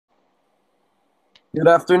Good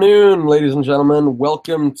afternoon, ladies and gentlemen.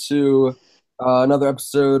 Welcome to another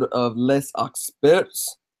episode of Les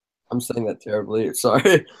Experts. I'm saying that terribly.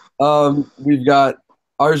 Sorry. We've got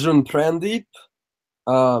Arjun Prandeep.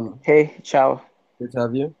 Um, Hey, ciao. Good to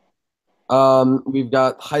have you. We've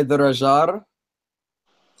got Haider Ajar.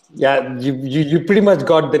 Yeah, you pretty much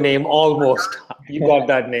got the name almost. You got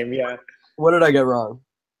that name, yeah. What did I get wrong?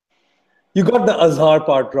 You got the Azhar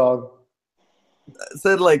part wrong. I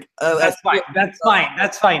said like That's fine. That's fine.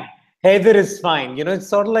 That's fine. Heather is fine. It's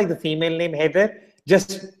sort of like the female name Heather.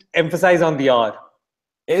 Just emphasize on the R.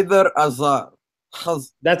 Haider Azar.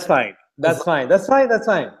 That's fine. That's Azar. fine. That's fine. That's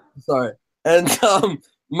fine. Sorry. And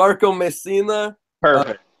Marco Messina.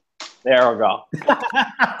 Perfect. There we go.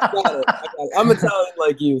 Got it. I'm Italian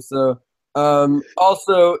like you, so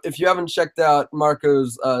also if you haven't checked out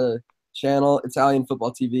Marco's channel, Italian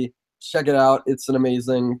Football TV, check it out. It's an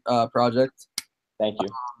amazing project. Thank you.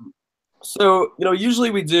 So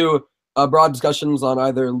usually we do broad discussions on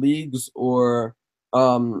either leagues or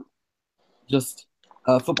just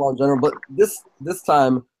football in general, but this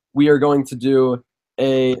time we are going to do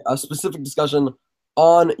a specific discussion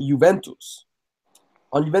on Juventus.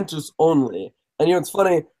 On Juventus only. And it's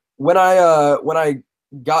funny when I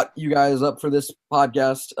got you guys up for this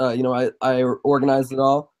podcast. I organized it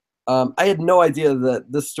all. I had no idea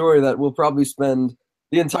that this story that we'll probably spend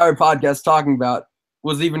the entire podcast talking about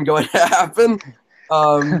was even going to happen.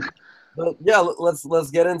 But yeah, let's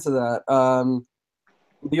get into that.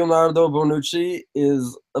 Leonardo Bonucci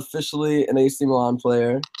is officially an AC Milan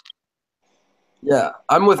player. Yeah,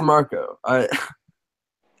 I'm with Marco.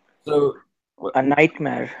 So. A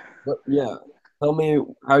nightmare. Yeah. Tell me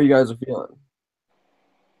how you guys are feeling.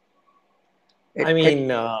 I mean,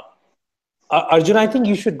 Arjun, I think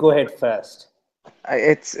you should go ahead first.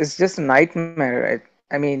 It's just a nightmare.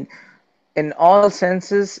 I mean, in all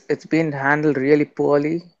senses, it's been handled really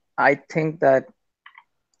poorly. I think that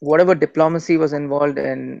whatever diplomacy was involved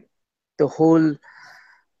in the whole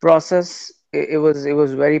process, it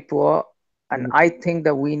was very poor. And I think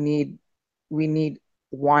that we need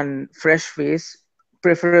one fresh face,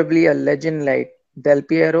 preferably a legend like Del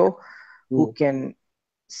Piero, who can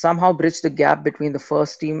somehow bridge the gap between the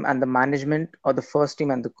first team and the management, or the first team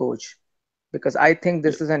and the coach. Because I think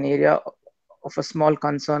this is an area of a small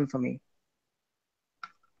concern for me.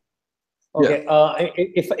 Okay,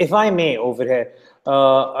 if I may over here,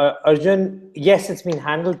 Arjun, yes, it's been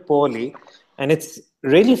handled poorly, and it's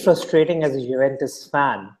really frustrating as a Juventus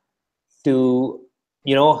fan to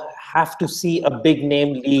have to see a big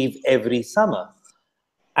name leave every summer.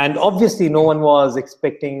 And obviously, no one was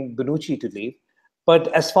expecting Bonucci to leave. But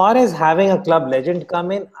as far as having a club legend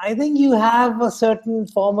come in, I think you have a certain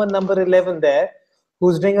former number 11 there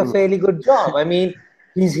who's doing a fairly good job. I mean,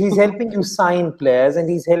 he's helping you sign players, and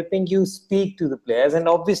he's helping you speak to the players, and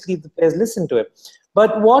obviously the players listen to him.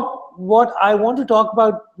 But what I want to talk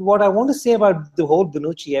about, what I want to say about the whole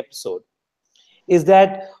Bonucci episode is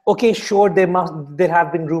that, okay, sure, there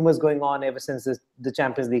have been rumors going on ever since the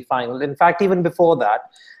Champions League final. In fact, even before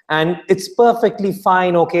that, and it's perfectly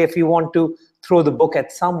fine, okay, if you want to throw the book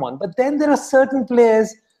at someone. But then there are certain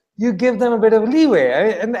players you give them a bit of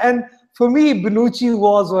leeway, and for me, Bonucci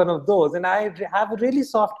was one of those, and I have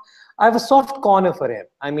a soft corner for him.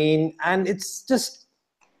 I mean, and it's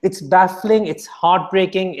baffling, it's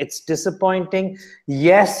heartbreaking, it's disappointing.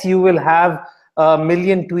 Yes, you will have a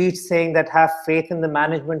million tweets saying that have faith in the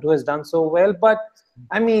management who has done so well, but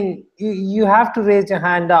I mean, you have to raise your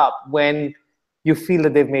hand up when you feel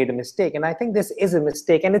that they've made a mistake. And I think this is a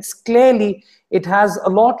mistake, and it has a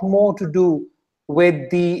lot more to do with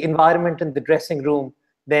the environment in the dressing room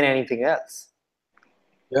than anything else.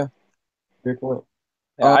 Yeah, great point.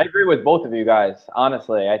 Yeah, I agree with both of you guys.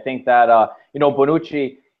 Honestly, I think that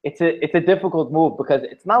Bonucci, it's a difficult move because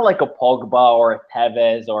it's not like a Pogba or a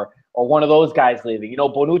Tevez or one of those guys leaving.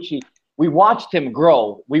 Bonucci, we watched him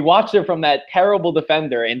grow. We watched him from that terrible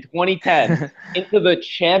defender in 2010 into the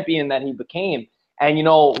champion that he became. And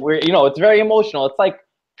it's very emotional. It's like,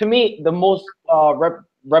 to me, the most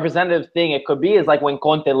representative thing it could be is like when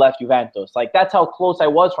Conte left Juventus. Like, that's how close I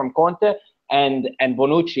was from Conte and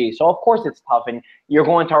Bonucci. So of course it's tough, and you're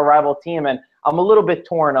going to a rival team, and I'm a little bit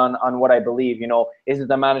torn on what I believe. Is it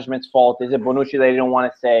the management's fault? Is it Bonucci they didn't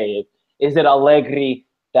want to say? Is it Allegri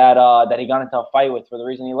that he got into a fight with for the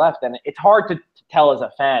reason he left? And it's hard to tell as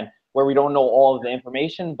a fan where we don't know all of the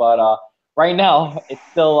information, but right now it's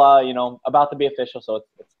still about to be official, so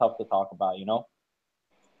it's tough to talk about.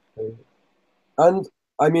 And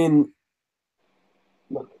I mean,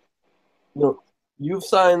 you've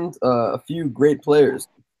signed a few great players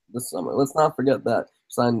this summer. Let's not forget that.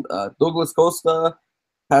 Signed Douglas Costa,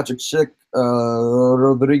 Patrick Schick,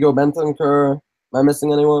 Rodrigo Bentancur. Am I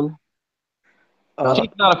missing anyone?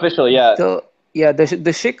 She's not official yet. The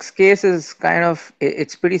Schick's case is kind of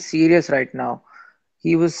it's pretty serious right now.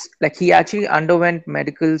 He actually underwent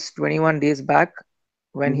medicals 21 days back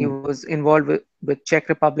when he was involved with Czech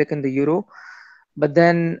Republic in the Euro, but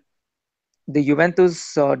then the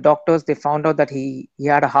Juventus doctors, they found out that he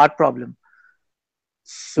had a heart problem.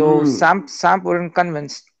 So Samp weren't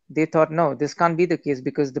convinced. They thought, no, this can't be the case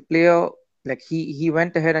because the player, like he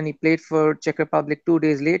went ahead and he played for Czech Republic 2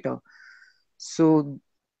 days later. So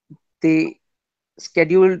they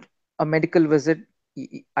scheduled a medical visit.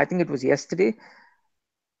 I think it was yesterday.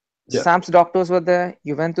 Yeah. Samp's doctors were there,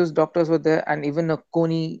 Juventus doctors were there, and even a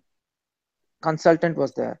Kony consultant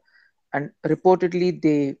was there. And reportedly,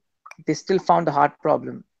 they still found a heart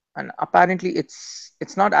problem. And apparently,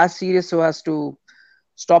 it's not as serious so as to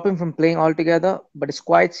stop him from playing altogether, but it's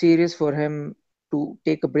quite serious for him to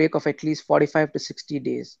take a break of at least 45 to 60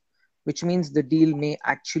 days, which means the deal may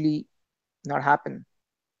actually not happen.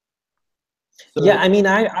 So, yeah, I mean,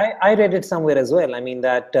 I read it somewhere as well. I mean,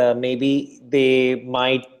 that maybe they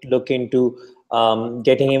might look into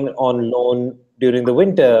getting him on loan during the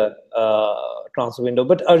winter transfer window.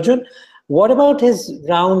 But Arjun, what about his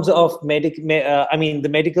rounds of the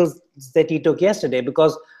medicals that he took yesterday?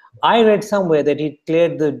 Because I read somewhere that he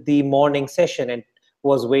cleared the morning session and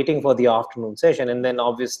was waiting for the afternoon session. And then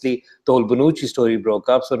obviously the whole Bonucci story broke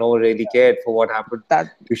up. So no one really cared for what happened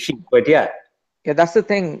to Sheik. But yeah. Yeah, that's the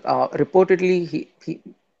thing. Reportedly, he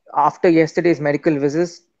after yesterday's medical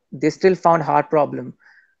visits, they still found heart problem.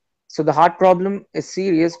 So the heart problem is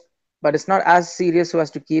serious, but it's not as serious so as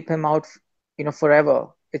to keep him out, forever.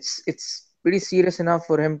 It's pretty serious enough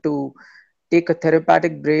for him to take a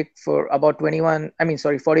therapeutic break for about 45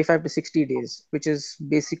 to 60 days, which is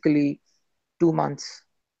basically 2 months.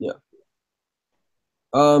 Yeah.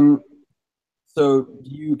 So do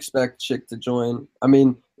you expect Schick to join? I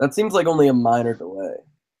mean, that seems like only a minor delay.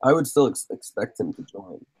 I would still expect him to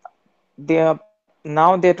join. They're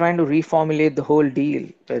trying to reformulate the whole deal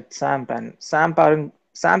with Samp, and Samp are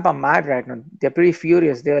mad right now. They're pretty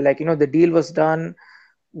furious. They're like, the deal was done.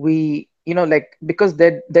 Because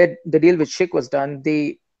the deal with Schick was done,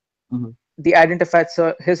 they identified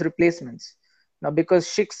his replacements. Now, because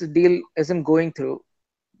Schick's deal isn't going through,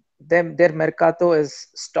 their mercato is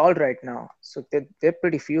stalled right now. So they're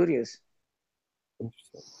pretty furious.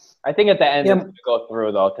 I think at the end it's going to go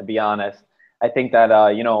through, though, to be honest. I think that,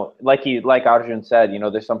 like Arjun said,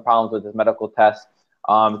 there's some problems with his medical test.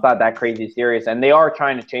 It's not that crazy serious. And they are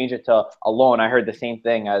trying to change it to a loan. I heard the same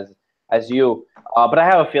thing as you. But I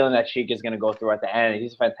have a feeling that Sheik is going to go through at the end.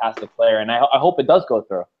 He's a fantastic player, and I hope it does go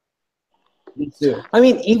through. Me too. I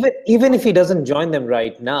mean, even if he doesn't join them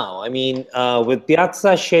right now, I mean, with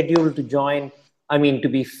Piazza scheduled to join, to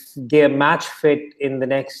be match fit in the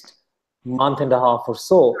next month and a half or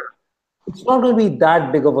so, it's not going to be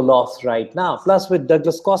that big of a loss right now. Plus, with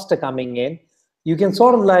Douglas Costa coming in, you can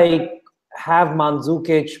sort of like have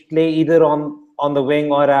Mandzukic play either on the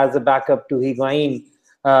wing or as a backup to Higuain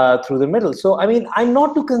through the middle. So, I mean, I'm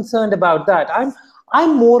not too concerned about that.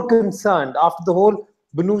 I'm more concerned after the whole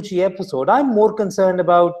Bonucci episode. I'm more concerned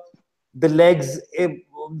about the legs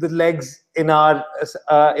in our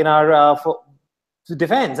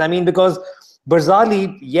defense. I mean, because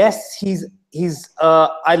Barzali, yes, he's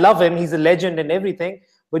I love him. He's a legend and everything,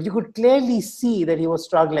 but you could clearly see that he was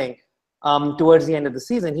struggling towards the end of the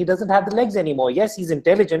season. He doesn't have the legs anymore. Yes, he's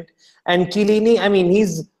intelligent, and Chiellini, I mean,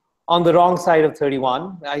 he's on the wrong side of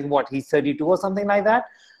 31. He's 32 or something like that.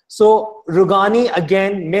 So Rugani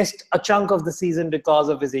again missed a chunk of the season because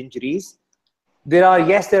of his injuries. There are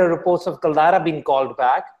reports of Caldara being called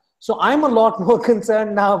back. So I'm a lot more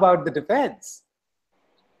concerned now about the defense.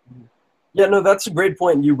 Yeah, no, that's a great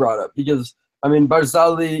point you brought up because, I mean,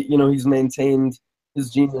 Barzali, he's maintained his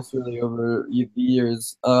genius really over the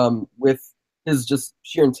years with his just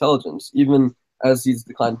sheer intelligence, even as he's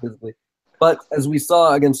declined physically. But as we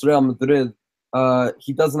saw against Real Madrid,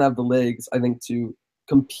 he doesn't have the legs, I think, to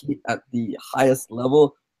compete at the highest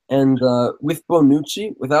level. And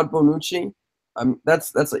without Bonucci,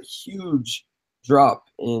 that's a huge drop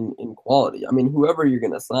in quality. I mean, whoever you're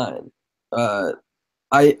going to sign,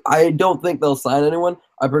 I don't think they'll sign anyone.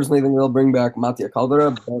 I personally think they'll bring back Mattia Caldera.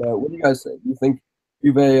 But what do you guys say? Do you think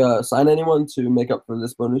Juve sign anyone to make up for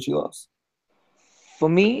this Bonucci loss? For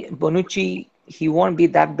me, Bonucci, he won't be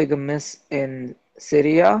that big a miss in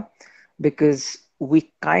Serie A because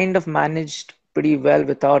we kind of managed pretty well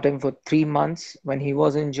without him for 3 months when he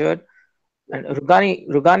was injured. And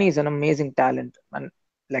Rugani is an amazing talent. And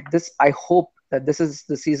like this, I hope that this is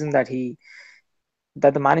the season that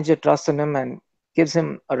the manager trusts in him and gives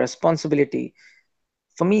him a responsibility.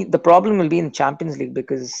 For me, the problem will be in Champions League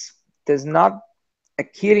because there's not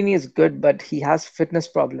Chiellini is good, but he has fitness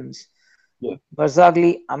problems. Yeah.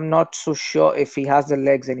 Barzagli, I'm not so sure if he has the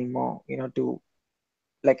legs anymore, to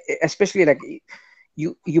like, especially like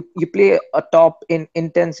you play a top in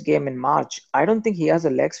intense game in March. I don't think he has the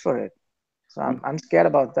legs for it. So I'm scared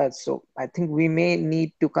about that. So I think we may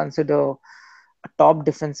need to consider a top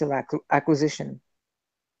defensive acquisition.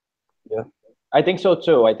 Yeah. I think so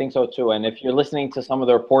too. I think so too. And if you're listening to some of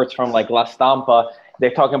the reports from like La Stampa,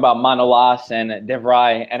 they're talking about Manolas and De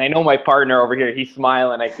Vrij. And I know my partner over here, he's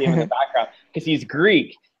smiling. I see him in the background because he's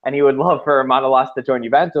Greek and he would love for Manolas to join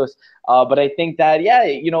Juventus. But I think that, yeah,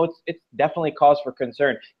 it's definitely cause for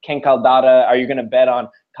concern. Ken Caldara, are you going to bet on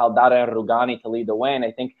Caldara and Rugani to lead the way? And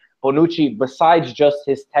I think Bonucci, besides just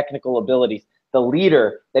his technical abilities, the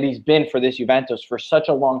leader that he's been for this Juventus for such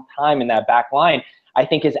a long time in that back line, I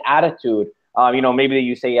think his attitude, maybe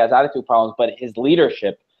you say he has attitude problems, but his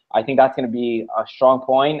leadership, I think that's going to be a strong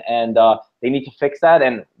point, and they need to fix that.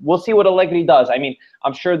 And we'll see what Allegri does. I mean,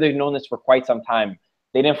 I'm sure they've known this for quite some time.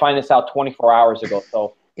 They didn't find this out 24 hours ago.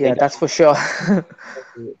 So yeah, that's for sure.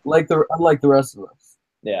 Unlike the rest of us.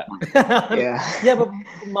 Yeah. Yeah, but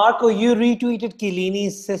Marco, you retweeted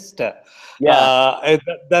Chiellini's sister. Yeah.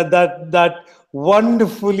 That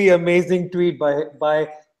wonderfully amazing tweet by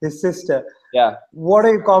his sister. Yeah. What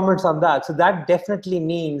are your comments on that? So that definitely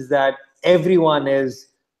means that everyone is,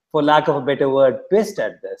 for lack of a better word, pissed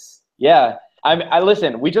at this. Yeah. I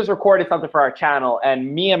listen, we just recorded something for our channel,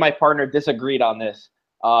 and me and my partner disagreed on this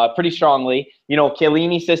pretty strongly.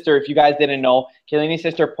 Chiellini's sister, if you guys didn't know, Chiellini's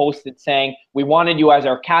sister posted saying, we wanted you as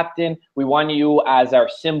our captain. We wanted you as our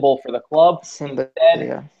symbol for the club.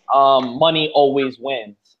 Instead, money always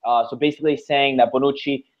wins. So basically saying that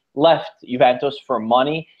Bonucci left Juventus for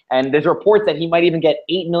money. And there's reports that he might even get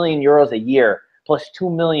 8 million euros a year plus 2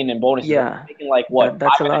 million in bonuses. Yeah. Making like what?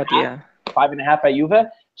 That's a lot, yeah. 5.5 at Juve.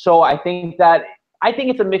 So I think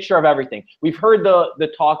it's a mixture of everything. We've heard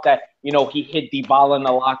the talk that, he hit Dybala in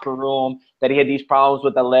the locker room, that he had these problems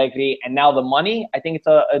with Allegri, and now the money. I think it's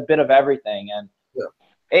a bit of everything. And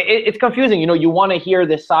it's confusing. You want to hear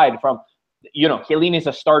this side from, Chiellini is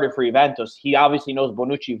a starter for Juventus. He obviously knows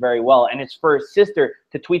Bonucci very well. And it's for his sister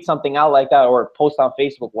to tweet something out like that or post on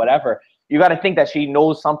Facebook, whatever. You got to think that she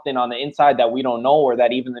knows something on the inside that we don't know or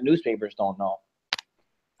that even the newspapers don't know.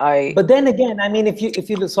 But then again, I mean, if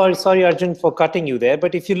you sorry Arjun for cutting you there,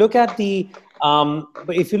 but if you look at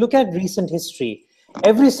recent history,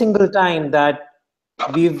 every single time that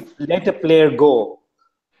we've let a player go,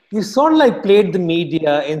 we sort of like played the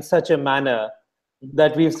media in such a manner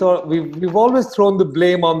that we've always thrown the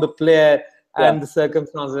blame on the player and the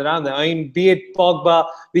circumstances around them. I mean, be it Pogba,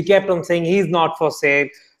 we kept on saying he's not for sale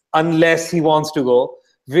unless he wants to go.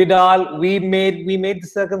 Vidal, we made the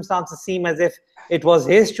circumstances seem as if it was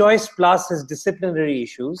his choice plus his disciplinary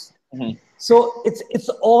issues. Mm-hmm. So it's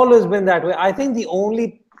always been that way. I think the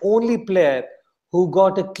only player who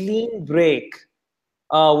got a clean break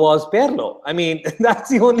was Pirlo. I mean, that's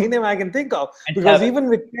the only name I can think of. Because even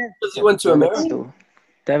with he went to America.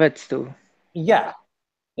 Tevez too. Yeah.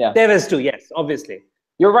 Tevez too. Yes, obviously.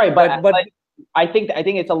 You're right, but I think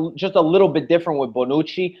it's just a little bit different with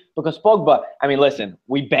Bonucci because Pogba. I mean, listen,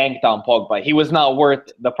 we banked on Pogba. He was not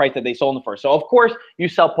worth the price that they sold him for. So of course you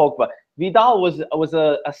sell Pogba. Vidal was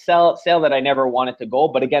a sale that I never wanted to go.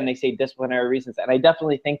 But again, they say disciplinary reasons, and I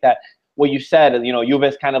definitely think that what you said, Juve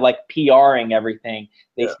is kind of like PRing everything.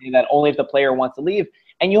 They say that only if the player wants to leave.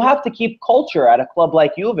 And you have to keep culture at a club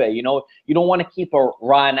like Juve. You don't want to keep a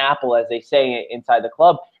rotten apple, as they say, inside the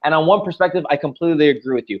club. And on one perspective, I completely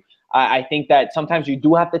agree with you. I think that sometimes you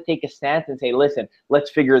do have to take a stance and say, listen, let's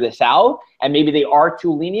figure this out. And maybe they are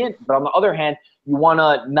too lenient. But on the other hand, you want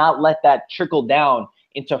to not let that trickle down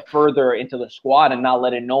further into the squad and not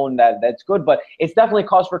let it known that that's good. But it's definitely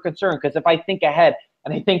cause for concern because if I think ahead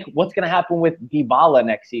and I think what's going to happen with Dybala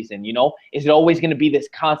next season, is it always going to be this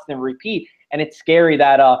constant repeat? And it's scary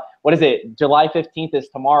that, July 15th is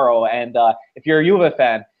tomorrow. And if you're a Juve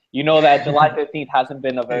fan, you know that July 15th hasn't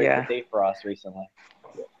been a very good day for us recently.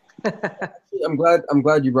 I'm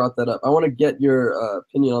glad you brought that up. I want to get your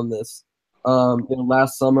opinion on this.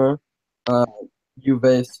 Last summer,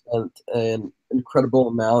 Juve spent an incredible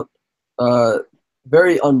amount,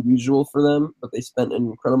 very unusual for them, but they spent an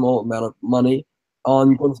incredible amount of money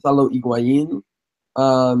on Gonzalo Higuain.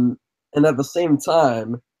 And at the same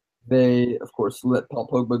time, they, of course, let Paul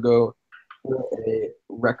Pogba go for a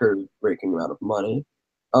record-breaking amount of money.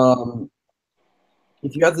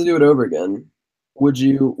 If you had to do it over again, would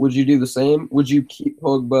you do the same? Would you keep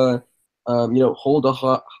Pogba, hold a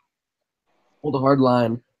hard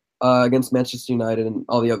line against Manchester United and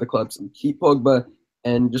all the other clubs and keep Pogba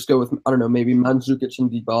and just go with, I don't know, maybe Mandzukic and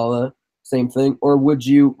Dybala, same thing? Or would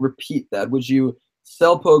you repeat that? Would you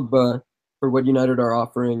sell Pogba for what United are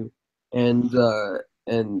offering and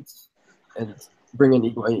and bring in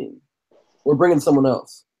Higuain? Or bring in someone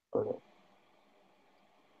else? Okay.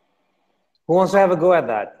 Who wants to have a go at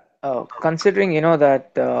that? Considering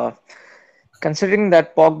considering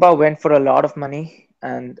that Pogba went for a lot of money,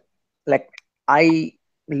 and like I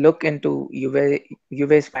look into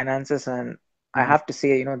Juve's finances, and I have to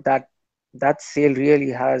say, that sale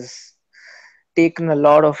really has taken a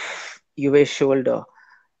lot of Juve's shoulder.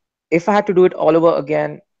 If I had to do it all over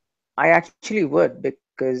again, I actually would,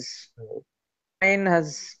 because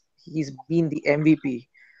he's been the MVP.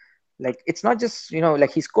 Like, it's not just,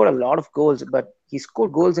 like, he scored a lot of goals, but he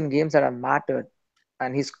scored goals in games that have mattered,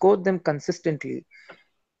 and he scored them consistently.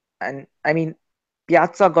 And I mean,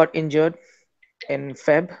 Piazza got injured in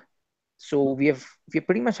Feb, so we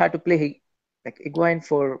pretty much had to play like Higuain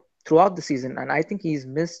for throughout the season, and I think he's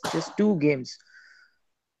missed just 2 games.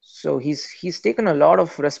 So he's taken a lot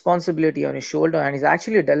of responsibility on his shoulder, and he's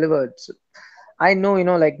actually delivered. So I know,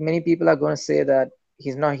 like, many people are going to say that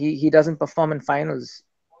he doesn't perform in finals.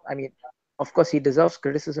 I mean, of course he deserves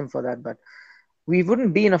criticism for that, but we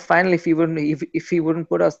wouldn't be in a final if he wouldn't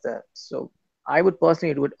put us there. So I would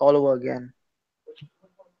personally do it all over again.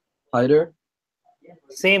 Haider?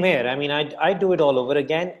 Same here. I mean, I'd do it all over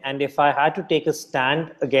again. And if I had to take a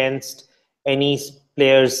stand against any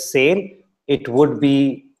player's sale, it would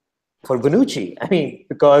be for Bonucci. I mean,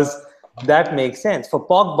 because that makes sense. For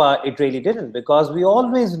Pogba, it really didn't, because we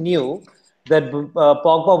always knew that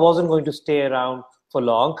Pogba wasn't going to stay around for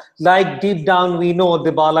long. Like, deep down, we know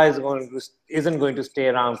Dybala isn't going to stay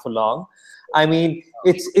around for long. I mean,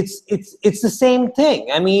 it's the same thing.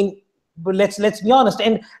 I mean, but let's be honest.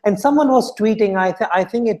 And someone was tweeting. I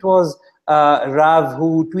think it was Rav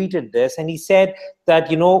who tweeted this, and he said that,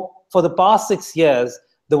 for the past 6 years,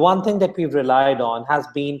 the one thing that we've relied on has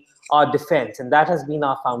been our defense, and that has been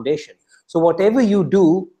our foundation. So whatever you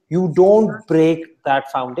do, you don't break that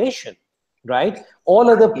foundation, right? All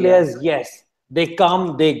other players, yes, they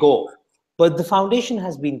come, they go, but the foundation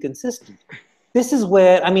has been consistent. This is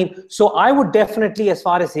where, I mean, so I would definitely, as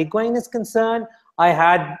far as Higuain is concerned, I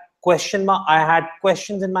had questions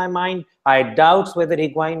in my mind. I had doubts whether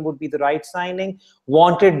Higuain would be the right signing,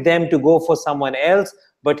 wanted them to go for someone else.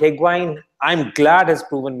 But Higuain, I'm glad, has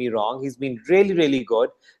proven me wrong. He's been really, really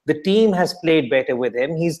good. The team has played better with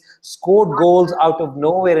him. He's scored goals out of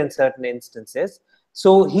nowhere in certain instances.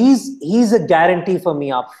 So he's a guarantee for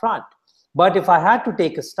me up front. But if I had to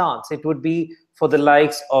take a stance, it would be for the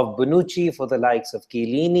likes of Bonucci, for the likes of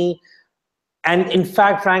Chiellini, and in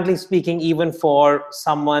fact, frankly speaking, even for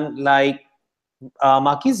someone like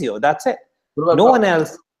Marquisio. That's it. No one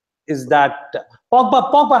else is that.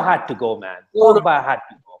 Pogba had to go, man. Pogba had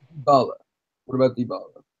to go. Dybala. What about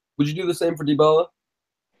Dybala? Would you do the same for Dybala?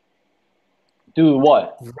 Do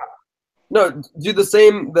what? No, do the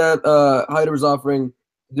same that Haider was offering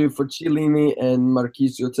to do for Chiellini and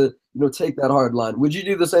Marquisio to take that hard line. Would you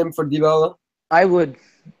do the same for Dybala? I would.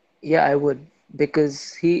 Yeah, I would,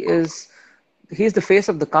 because he's the face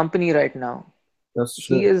of the company right now. That's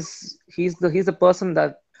true. He's the person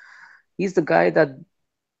he's the guy that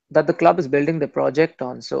the club is building the project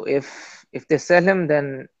on. So if they sell him,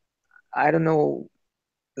 then I don't know,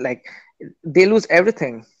 like, they lose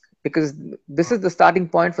everything, because this is the starting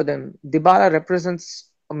point for them. Dybala represents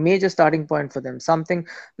a major starting point for them. Something,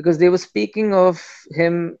 because they were speaking of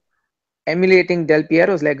him emulating Del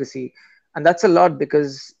Piero's legacy, and that's a lot,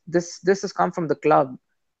 because this has come from the club.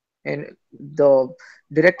 And the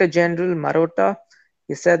director general Marotta,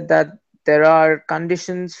 he said that there are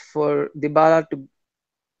conditions for Dybala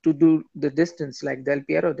to do the distance like Del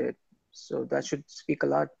Piero did. So that should speak a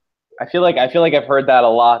lot. I feel like I've heard that a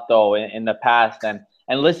lot though in the past, and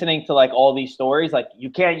listening to like all these stories, like you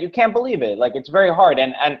can't believe it. Like, it's very hard,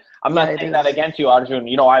 and I'm not saying that against you, Arjun.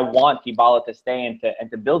 I want Dybala to stay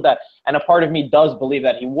and to build that, and a part of me does believe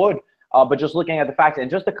that he would. But just looking at the facts, and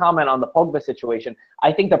just to comment on the Pogba situation,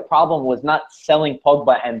 I think the problem was not selling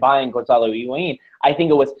Pogba and buying Gonzalo Higuain. I think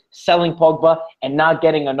it was selling Pogba and not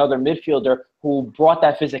getting another midfielder who brought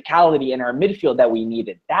that physicality in our midfield that we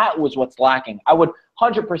needed. That was what's lacking. I would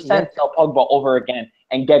 100% sell Pogba over again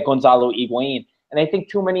and get Gonzalo Higuain. And I think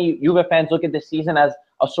too many Juve fans look at this season as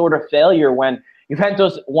a sort of failure when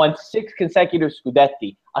Juventus won 6 consecutive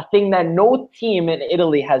Scudetti, a thing that no team in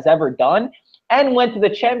Italy has ever done, and went to the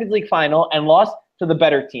Champions League final and lost to the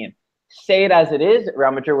better team. Say it as it is,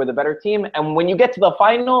 Real Madrid were the better team. And when you get to the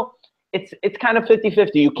final, it's kind of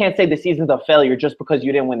 50-50. You can't say the season's a failure just because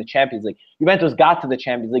you didn't win the Champions League. Juventus got to the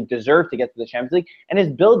Champions League, deserved to get to the Champions League, and is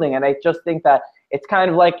building. And I just think that it's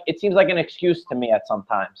kind of like, it seems like an excuse to me at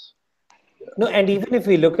sometimes. No, and even if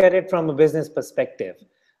we look at it from a business perspective,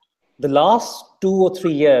 the last 2 or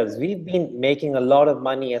 3 years, we've been making a lot of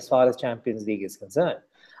money as far as Champions League is concerned.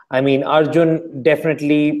 I mean, Arjun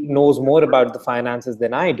definitely knows more about the finances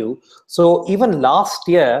than I do. So even last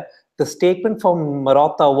year, the statement from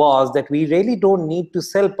Marotta was that we really don't need to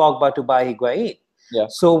sell Pogba to buy Higuain. Yeah.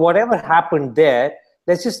 So whatever happened there,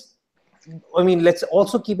 let's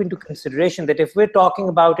also keep into consideration that if we're talking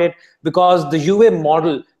about it, because the Juve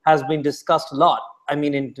model has been discussed a lot, I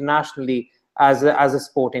mean, internationally as a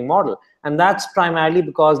sporting model. And that's primarily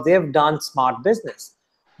because they've done smart business.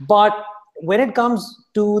 But when it comes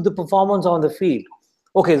to the performance on the field,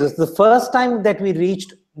 okay, this is the first time that we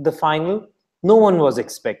reached the final. No one was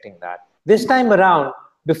expecting that. This time around,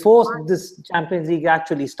 before this Champions League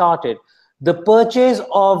actually started, the purchase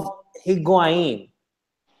of Higuain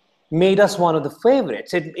made us one of the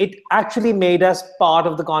favorites. It actually made us part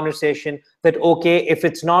of the conversation that, okay, if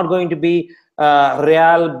it's not going to be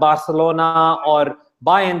Real, Barcelona, or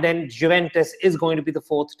Bayern, then Juventus is going to be the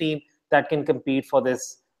fourth team that can compete for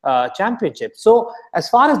this championship. So as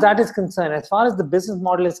far as that is concerned, as far as the business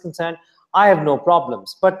model is concerned, I have no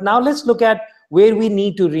problems. But now let's look at where we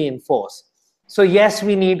need to reinforce. So yes,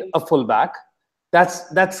 we need a fullback.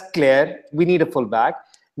 That's clear. We need a fullback.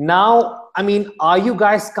 Now, I mean, are you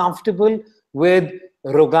guys comfortable with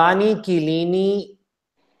Rogani, Chiellini,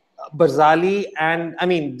 Barzali, and I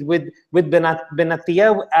mean with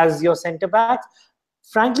Benatia as your centre backs?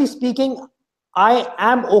 Frankly speaking, I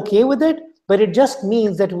am okay with it, but it just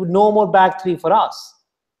means that no more back three for us,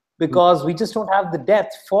 because we just don't have the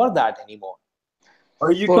depth for that anymore.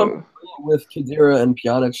 Are you comfortable with Khedira and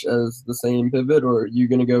Pjanic as the same pivot, or are you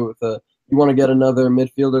going to go with you want to get another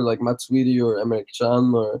midfielder like Matuidi or Emre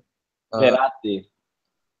Can or Verratti?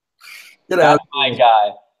 Get out! That's my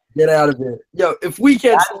guy. Get out of here. Yo, if we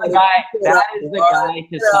can't That's the guy. That is the guy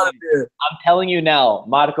to sign. I'm telling you now,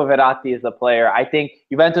 Marco Verratti is the player. I think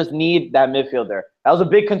Juventus need that midfielder. That was a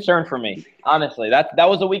big concern for me, honestly. That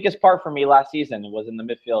was the weakest part for me last season. It was in the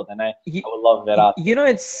midfield, and I would love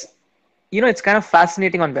Verratti. It's kind of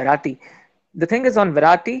fascinating on Verratti. The thing is, on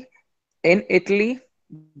Verratti, in Italy,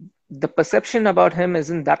 the perception about him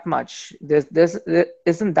isn't that much. There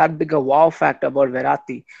isn't that big a wow factor about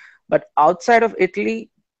Verratti. But outside of Italy,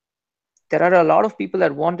 there are a lot of people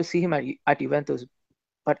that want to see him at Juventus.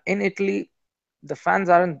 But in Italy, the fans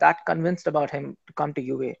aren't that convinced about him to come to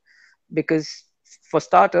Juve. Because, for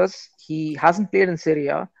starters, he hasn't played in Serie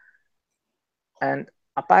A. And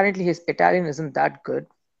apparently his Italian isn't that good.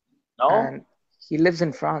 No? And he lives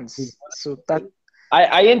in France. So that...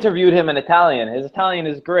 I interviewed him in Italian. His Italian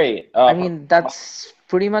is great. I mean, that's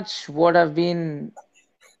pretty much what I've been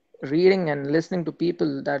reading and listening to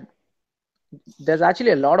people, that there's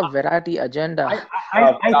actually a lot of Verratti agenda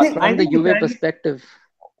from the Juve perspective.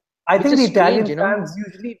 I think the Italian fans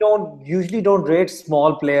usually don't rate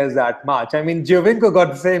small players that much. I mean, Giovinco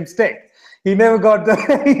got the same stick. He never got the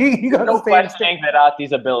he got no the same questioning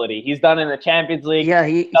Verratti's ability. He's done in the Champions League. Yeah,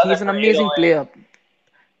 he's an amazing player.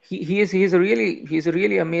 He's a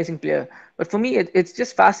really amazing player. But for me, it's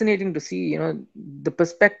just fascinating to see, the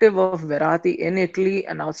perspective of Verratti in Italy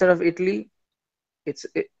and outside of Italy.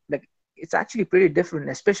 It's actually pretty different,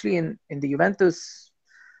 especially in the Juventus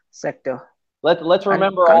sector. Let's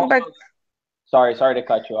remember. Sorry to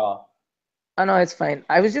cut you off. Oh, no, it's fine.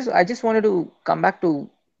 I just wanted to come back to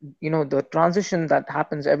the transition that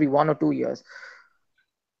happens every 1 or 2 years.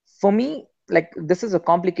 For me, this is a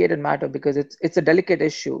complicated matter because it's a delicate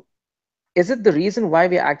issue. Is it the reason why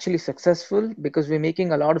we're actually successful because we're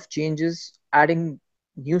making a lot of changes, adding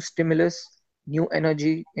new stimulus, new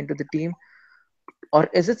energy into the team, or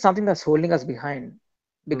is it something that's holding us behind?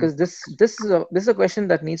 Because this is a question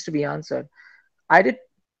that needs to be answered. I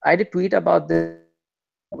did tweet about this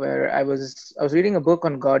where I was reading a book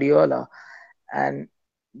on Guardiola, and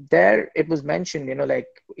there it was mentioned,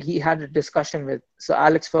 he had a discussion with Sir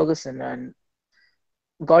Alex Ferguson, and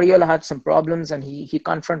Guardiola had some problems, and he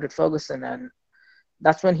confronted Ferguson, and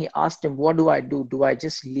that's when he asked him, what do I do? Do I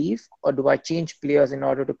just leave, or do I change players in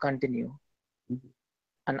order to continue?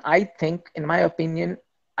 And I think, in my opinion,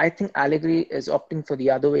 Allegri is opting for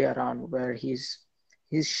the other way around, where he's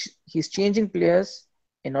changing players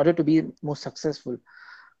in order to be more successful.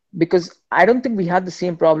 Because I don't think we had the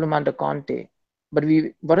same problem under Conte, but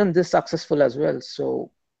we weren't this successful as well.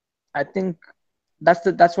 So I think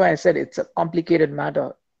that's why I said it's a complicated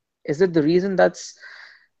matter. Is it the reason that's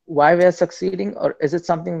why we're succeeding, or is it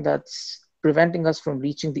something that's preventing us from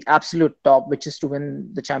reaching the absolute top, which is to win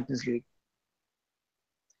the Champions League.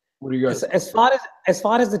 What do you guys? As far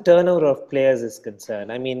as the turnover of players is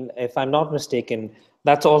concerned, I mean, if I'm not mistaken,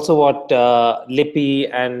 that's also what Lippi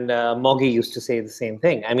and Moggy used to say the same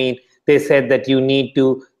thing. I mean, they said that you need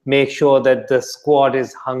to make sure that the squad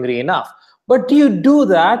is hungry enough. But do you do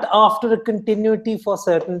that after a continuity for a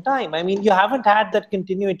certain time? I mean, you haven't had that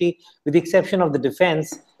continuity with the exception of the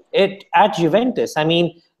defense at Juventus. I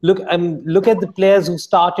mean, look at the players who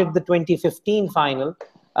started the 2015 final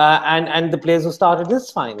and the players who started this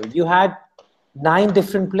final. You had 9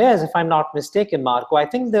 different players, if I'm not mistaken, Marco. I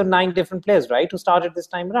think there are 9 different players, right, who started this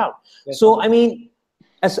time around. Yes. So, I mean,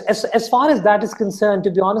 as far as that is concerned,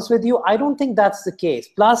 to be honest with you, I don't think that's the case.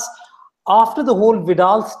 Plus, after the whole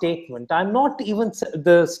Vidal statement, I'm not even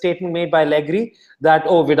the statement made by Allegri that,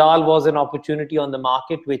 oh, Vidal was an opportunity on the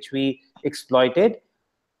market which we exploited.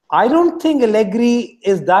 I don't think Allegri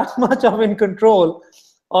is that much of in control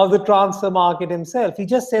of the transfer market himself. He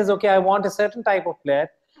just says, okay, I want a certain type of player,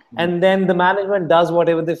 and then the management does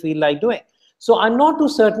whatever they feel like doing. So I'm not too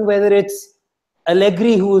certain whether it's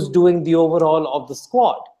Allegri who is doing the overhaul of the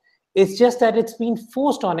squad. It's just that it's been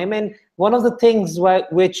forced on him. And one of the things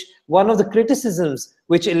one of the criticisms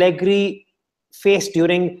which Allegri faced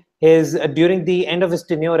during the end of his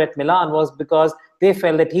tenure at Milan was because they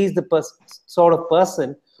felt that he's the sort of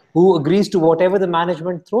person who agrees to whatever the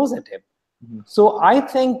management throws at him. Mm-hmm. So I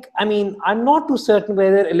think, I mean, I'm not too certain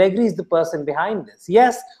whether Allegri is the person behind this.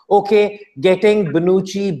 Yes, okay, getting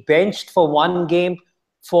Bonucci benched for one game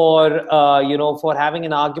for having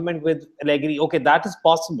an argument with Allegri, okay, that is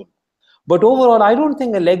possible. But overall, I don't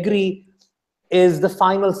think Allegri is the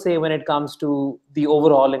final say when it comes to the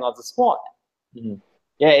overhauling of the squad. Mm-hmm.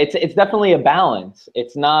 Yeah, it's definitely a balance.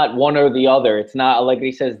 It's not one or the other. It's not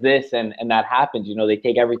Allegri says this and that happens. You know, they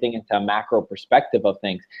take everything into a macro perspective of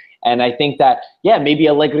things. And I think that, yeah, maybe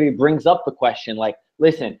Allegri brings up the question like,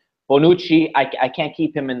 listen, Bonucci, I can't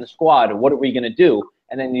keep him in the squad. What are we going to do?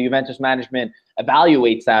 And then the Juventus management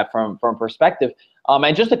evaluates that from perspective.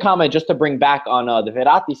 And just a comment, just to bring back on the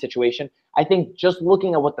Verratti situation, I think just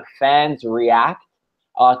looking at what the fans react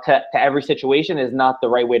to every situation is not the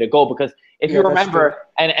right way to go. Because if you remember,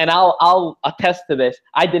 and I'll attest to this,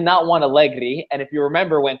 I did not want Allegri. And if you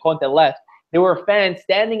remember when Conte left, there were fans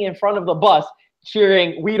standing in front of the bus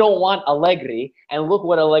cheering, we don't want Allegri. And look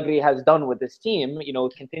what Allegri has done with this team, you know,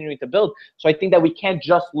 continuing to build. So I think that we can't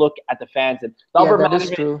just look at the fans. And the upper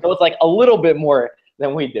management knows like a little bit more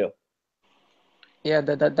than we do. Yeah,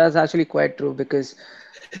 that's actually quite true because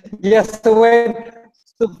yes,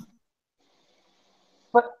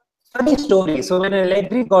 but funny story. So when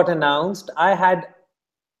Allegri got announced, I had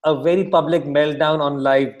a very public meltdown on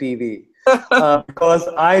live TV because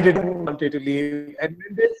I didn't want it to leave, and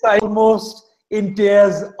this I almost in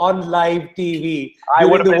tears on live TV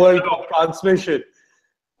during the World Cup transmission.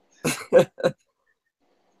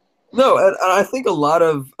 No, and I think a lot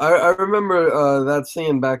of I remember that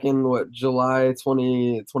scene back in July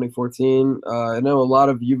 2014. I know a lot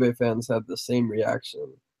of Juve fans had the same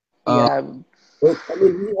reaction. Yeah, but, I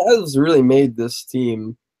mean, he has really made this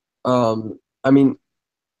team. I mean,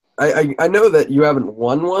 I know that you haven't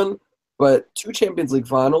won one, but 2 Champions League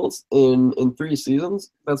finals in 3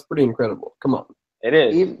 seasons, that's pretty incredible. Come on. It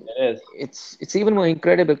is. It's even more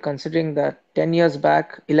incredible considering that 11 years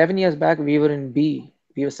back, we were in B.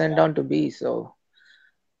 We were sent down to B. So,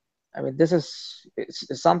 I mean,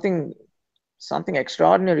 it's something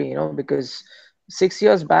extraordinary, you know, because 6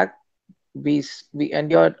 years back, we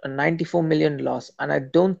endured a 94 million loss, and I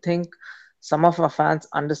don't think some of our fans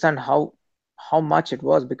understand how much it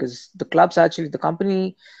was, because the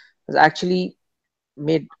company has actually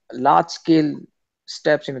made large scale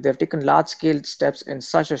steps. You know, they've taken large scale steps in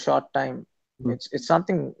such a short time. It's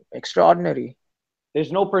something extraordinary.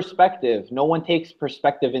 There's no perspective. No one takes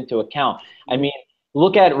perspective into account. I mean,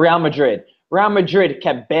 look at Real Madrid. Real Madrid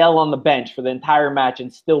kept Bale on the bench for the entire match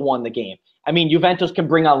and still won the game. I mean, Juventus can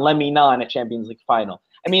bring on Lemina in a Champions League final.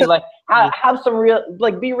 I mean, like, have some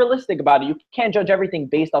be realistic about it. You can't judge everything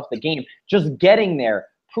based off the game. Just getting there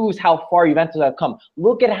proves how far Juventus have come.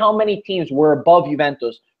 Look at how many teams were above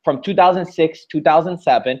Juventus from 2006,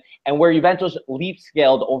 2007, and where Juventus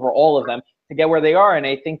leap-scaled over all of them to get where they are. And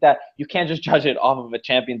I think that you can't just judge it off of a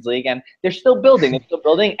Champions League. And they're still building.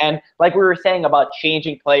 And like we were saying about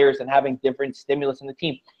changing players and having different stimulus in the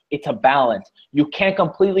team, it's a balance. You can't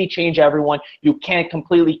completely change everyone. You can't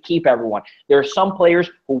completely keep everyone. There are some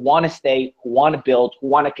players who want to stay, who want to build, who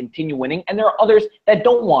want to continue winning. And there are others that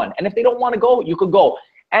don't want. And if they don't want to go, you could go.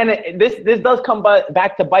 And this does come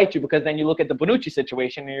back to bite you, because then you look at the Bonucci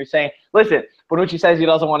situation and you're saying, listen, Bonucci says he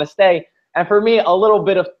doesn't want to stay. And for me, a little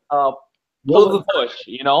bit of Will the push,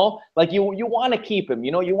 you know? Like you want to keep him,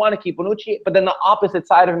 you know, you want to keep Bonucci, but then the opposite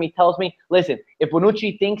side of me tells me, listen, if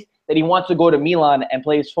Bonucci thinks that he wants to go to Milan and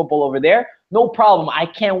play his football over there, no problem. I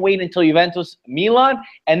can't wait until Juventus, Milan,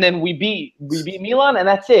 and then we beat Milan, and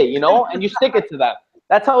that's it, you know? And you stick it to them.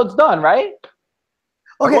 That's how it's done, right?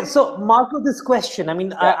 Okay, so Marco, this question. I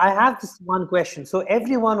mean, Yeah. I have this one question. So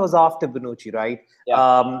everyone was after Bonucci, right?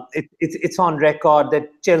 Yeah. It's on record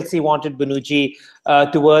that Chelsea wanted Bonucci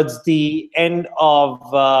towards the end of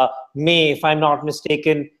May, if I'm not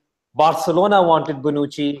mistaken. Barcelona wanted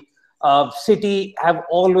Bonucci. City have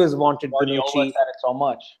always wanted Guardiola Bonucci. said it so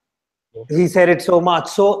much. He said it so much.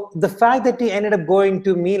 So the fact that he ended up going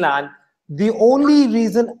to Milan, the only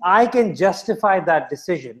reason I can justify that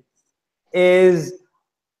decision is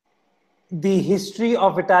the history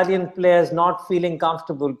of Italian players not feeling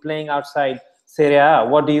comfortable playing outside Serie A.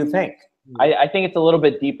 What do you think? I think it's a little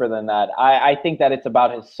bit deeper than that. I think that it's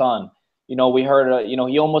about his son. You know, we heard, you know,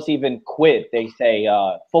 he almost even quit, they say,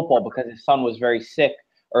 football because his son was very sick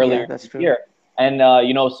earlier that's this true. year. And,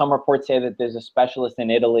 you know, some reports say that there's a specialist in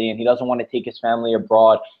Italy and he doesn't want to take his family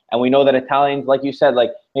abroad. And we know that Italians, like you said,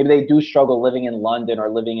 like maybe they do struggle living in London or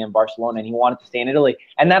living in Barcelona, and he wanted to stay in Italy.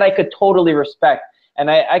 And that I could totally respect. And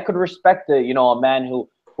I could respect, you know, a man who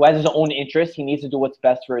has his own interests. He needs to do what's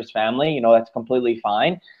best for his family. You know, that's completely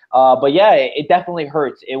fine. But yeah, it definitely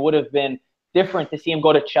hurts. It would have been different to see him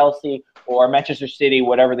go to Chelsea or Manchester City,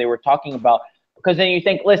 whatever they were talking about. Because then you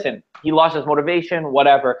think, listen, he lost his motivation,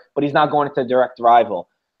 whatever, but he's not going to a direct rival.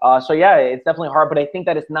 So yeah, it's definitely hard. But I think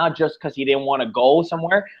that it's not just because he didn't want to go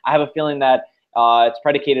somewhere. I have a feeling that it's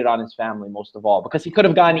predicated on his family most of all, because he could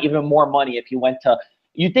have gotten even more money if he went to.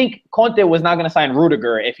 You think Conte was not going to sign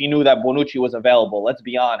Rudiger if he knew that Bonucci was available? Let's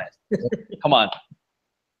be honest. Come on.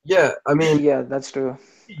 Yeah, I mean, Yeah, that's true.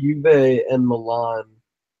 Juve and Milan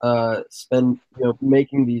spend, you know,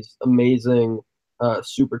 making these amazing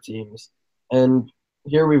super teams, and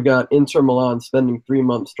here we've got Inter Milan spending 3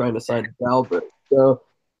 months trying to sign Dalbert. So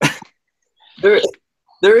there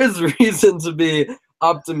is reason to be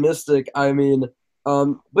optimistic. I mean,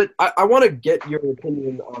 but I want to get your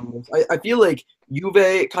opinion on this. I feel like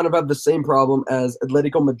Juve kind of have the same problem as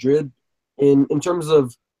Atletico Madrid in terms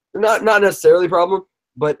of not necessarily problem,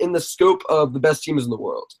 but in the scope of the best teams in the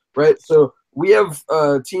world, right? So we have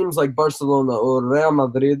teams like Barcelona or Real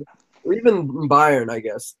Madrid or even Bayern, I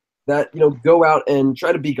guess, that, you know, go out and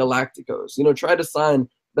try to be Galacticos, you know, try to sign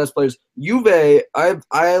best players. Juve,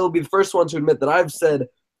 I'll be the first one to admit that I've said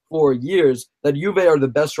for years that Juve are the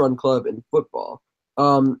best run club in football.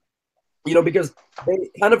 You know, because they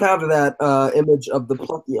kind of have that image of the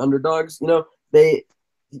plucky underdogs. You know, they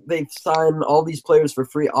sign all these players for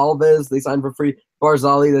free. Alves, they sign for free.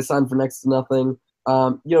 Barzali, they sign for next to nothing.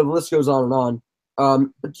 You know, the list goes on and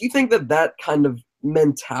on. But do you think that kind of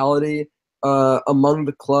mentality among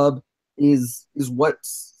the club is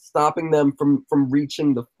what's stopping them from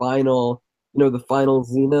reaching the final, you know, the final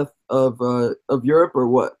zenith of Europe, or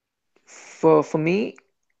what? For me,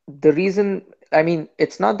 the reason, I mean,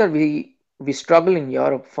 it's not that we struggle in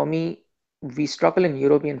Europe. For me, we struggle in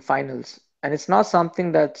European finals, and it's not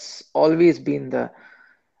something that's always been the.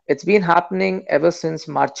 It's been happening ever since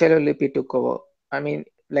Marcello Lippi took over. I mean,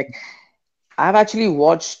 like, I've actually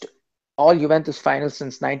watched all Juventus finals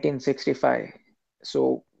since 1965.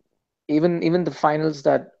 So even the finals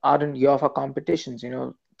that are in UEFA competitions, you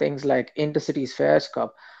know, things like Intercities Fairs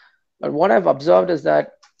Cup. But what I've observed is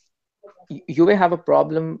that Juve have a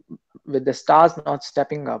problem with the stars not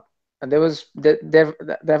stepping up. And there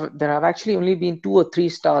have actually only been 2 or 3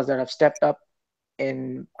 stars that have stepped up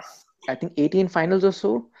in, I think, 18 finals or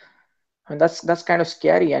so. And that's kind of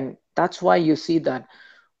scary. And that's why you see that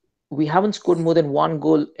we haven't scored more than 1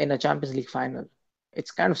 goal in a Champions League final.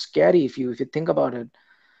 It's kind of scary if you think about it.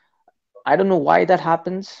 I don't know why that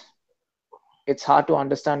happens. It's hard to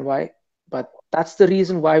understand why, but that's the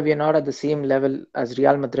reason why we are not at the same level as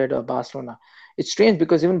Real Madrid or Barcelona. It's strange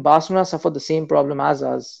because even Barcelona suffered the same problem as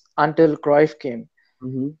us until Cruyff came.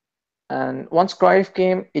 Mm-hmm. And once Cruyff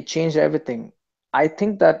came, it changed everything. I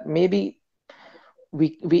think that maybe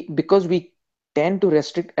we because we tend to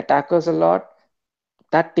restrict attackers a lot,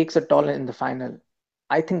 that takes a toll in the final.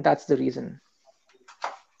 I think that's the reason.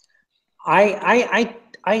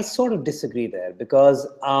 I sort of disagree there because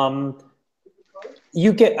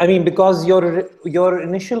because your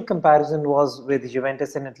initial comparison was with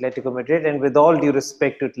Juventus and Atletico Madrid, and with all due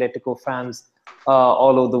respect to Atletico fans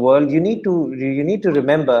all over the world, you need to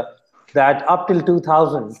remember that up till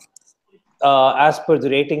 2000, as per the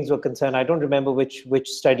ratings were concerned, I don't remember which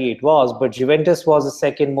study it was, but Juventus was the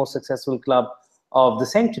second most successful club of the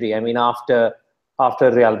century. I mean, after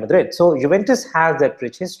Real Madrid. So Juventus has that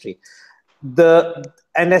rich history.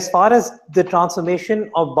 and as far as the transformation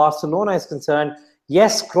of Barcelona is concerned,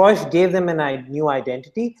 yes, Cruyff gave them a new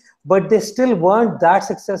identity, but they still weren't that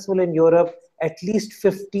successful in Europe at least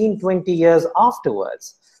 15, 20 years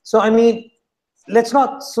afterwards. So, I mean, let's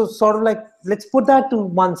not let's put that to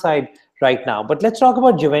one side right now, but let's talk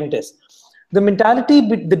about Juventus.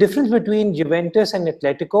 The difference between Juventus and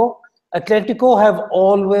Atletico have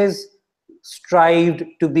always strived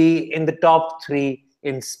to be in the top three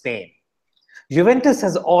in Spain. Juventus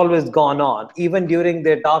has always gone on, even during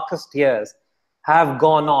their darkest years, have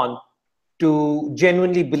gone on to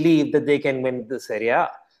genuinely believe that they can win the Serie A.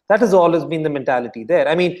 That has always been the mentality there.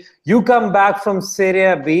 I mean, you come back from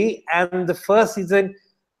Serie B, and the first season,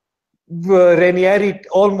 Ranieri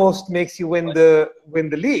almost makes you win the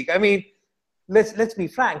league. I mean, let's be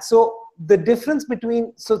frank. So the difference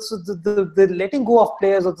between the letting go of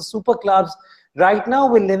players of the super clubs right now,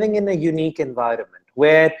 we're living in a unique environment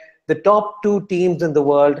where the top two teams in the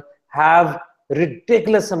world have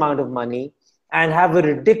ridiculous amount of money and have a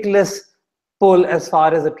ridiculous pull as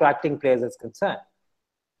far as attracting players is concerned.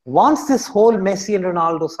 Once this whole Messi and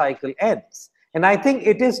Ronaldo cycle ends, and I think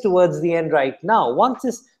it is towards the end right now, once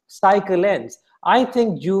this cycle ends, I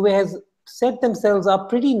think Juve has set themselves up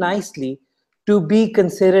pretty nicely to be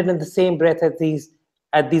considered in the same breath as these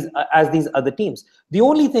other teams. The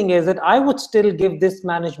only thing is that I would still give this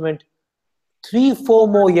management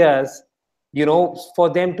 3-4 more years, for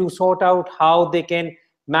them to sort out how they can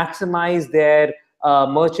maximize their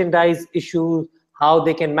merchandise issue, how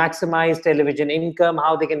they can maximize television income,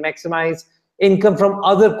 how they can maximize income from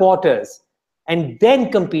other quarters, and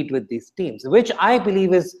then compete with these teams, which I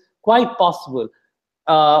believe is quite possible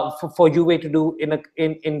for Juve to do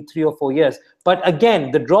in 3 or 4 years. But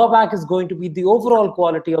again, the drawback is going to be the overall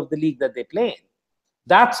quality of the league that they play in.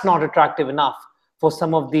 That's not attractive enough for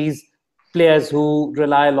some of these players who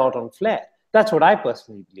rely a lot on flair. That's what I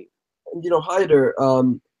personally believe. Haider,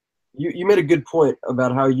 you made a good point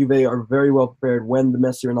about how Juve are very well prepared when the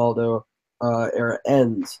Messi Ronaldo era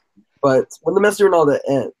ends. But when the Messi Ronaldo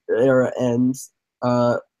era ends,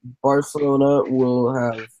 Barcelona will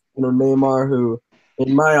have Neymar, who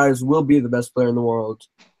in my eyes will be the best player in the world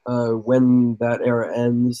when that era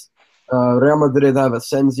ends. Real Madrid have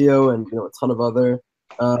Asensio and a ton of other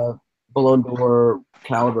Ballon d'Or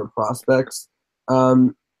caliber prospects.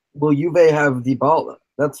 Will Juve have Dybala?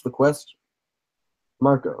 That's the question.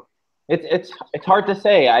 Marco. It's hard to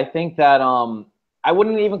say. I think that I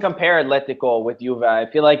wouldn't even compare Atletico with Juve. I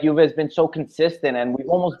feel like Juve has been so consistent, and we've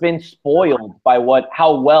almost been spoiled by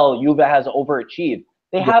how well Juve has overachieved.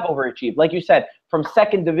 They have overachieved, like you said, from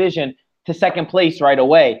second division to second place right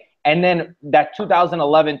away. And then that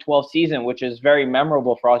 2011-12 season, which is very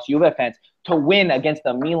memorable for us Juve fans, to win against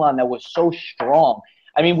a Milan that was so strong.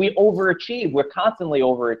 I mean, we overachieve. We're constantly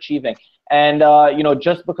overachieving. And,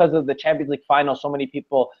 just because of the Champions League final, so many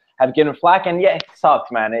people have given flack. And, yeah, it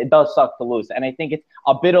sucks, man. It does suck to lose. And I think it's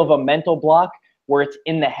a bit of a mental block where it's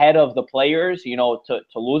in the head of the players, to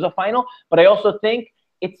lose a final. But I also think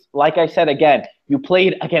it's, like I said, again, you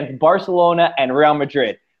played against Barcelona and Real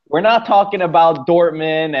Madrid. We're not talking about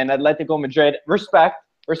Dortmund and Atletico Madrid. Respect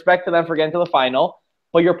to them for getting to the final.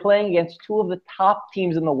 But you're playing against two of the top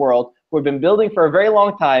teams in the world who have been building for a very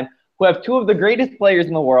long time, who have two of the greatest players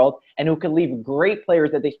in the world, and who can leave great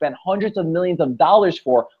players that they spend hundreds of millions of dollars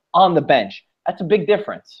for on the bench. That's a big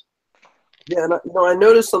difference. Yeah, and I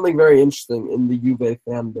noticed something very interesting in the Juve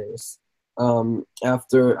fan base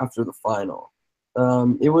after the final.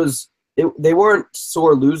 They weren't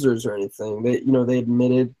sore losers or anything. They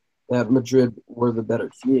admitted that Madrid were the better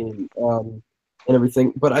team and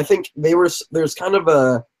everything. But I think there's kind of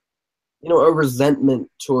a resentment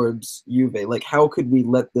towards Juve. Like, how could we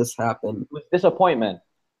let this happen? With disappointment.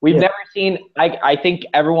 We've never seen, I think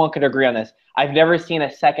everyone could agree on this. I've never seen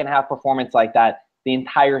a second half performance like that the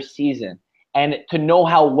entire season. And to know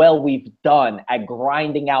how well we've done at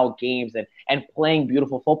grinding out games and playing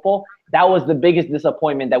beautiful football, that was the biggest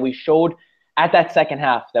disappointment that we showed at that second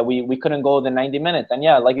half, that we couldn't go the 90 minutes. And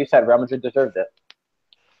yeah, like you said, Real Madrid deserved it.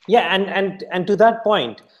 Yeah, and to that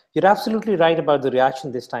point, you're absolutely right about the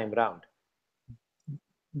reaction this time around.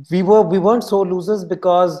 We weren't sore losers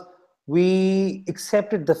because we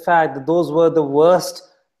accepted the fact that those were the worst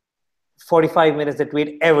 45 minutes that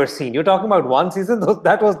we'd ever seen. You're talking about one season?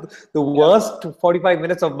 That was the worst 45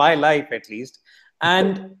 minutes of my life, at least.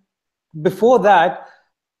 And before that,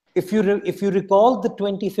 if you recall the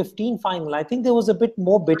 2015 final, I think there was a bit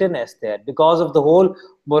more bitterness there because of the whole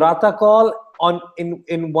Morata call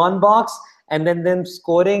in one box and then them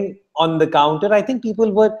scoring on the counter. I think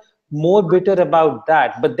people were more bitter about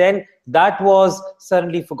that. But then that was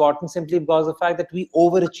suddenly forgotten simply because of the fact that we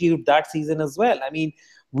overachieved that season as well. I mean,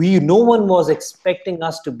 no one was expecting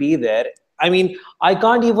us to be there. I mean, I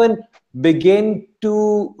can't even begin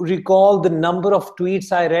to recall the number of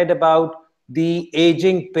tweets I read about the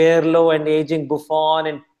aging Pirlo and aging Buffon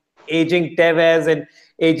and aging Tevez and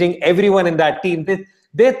aging everyone in that team.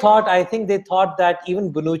 They thought, I think they thought that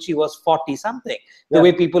even Bonucci was 40 something, the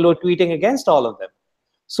way people were tweeting against all of them.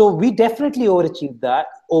 So we definitely overachieved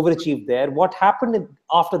there. What happened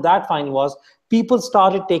after that final was people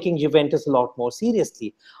started taking Juventus a lot more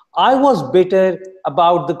seriously. I was bitter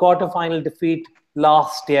about the quarterfinal defeat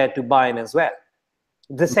last year to Bayern as well.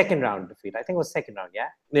 The second round defeat, I think it was second round,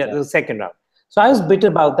 the second round. So I was bitter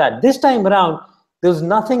about that. This time around, there was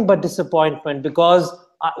nothing but disappointment because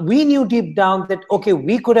we knew deep down that, okay,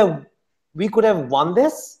 we could have won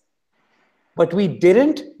this, but we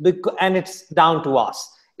didn't, and it's down to us.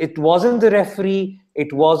 It wasn't the referee,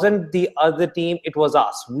 it wasn't the other team, it was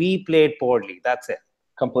us. We played poorly. That's it.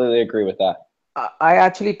 Completely agree with that. I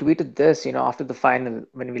actually tweeted this, after the final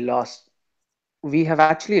when we lost. We have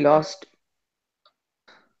actually lost,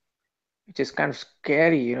 which is kind of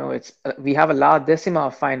scary. It's we have a la decima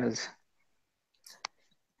of finals,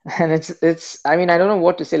 and it's. I mean, I don't know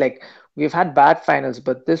what to say. Like, we've had bad finals,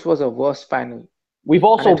 but this was a worse final. We've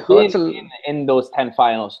also been in those 10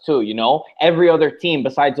 finals too. Every other team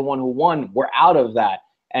besides the one who won, we're out of that.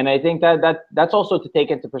 And I think that's also to take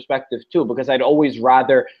into perspective too, because I'd always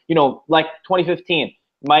rather, like 2015,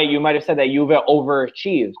 you might have said that Juve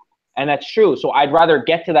overachieved, and that's true. So I'd rather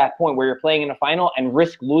get to that point where you're playing in a final and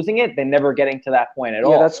risk losing it than never getting to that point at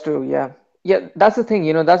all. Yeah, that's true. Yeah, that's the thing.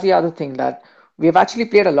 That's the other thing, that we have actually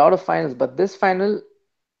played a lot of finals, but this final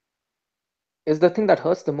is the thing that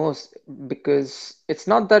hurts the most, because it's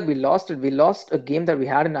not that we lost it. We lost a game that we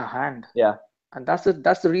had in our hand. Yeah. And that's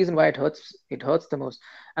the reason why it hurts the most.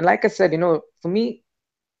 And like I said, for me,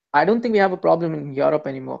 I don't think we have a problem in Europe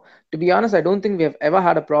anymore. To be honest, I don't think we have ever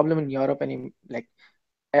had a problem in Europe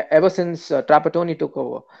ever since Trapattoni took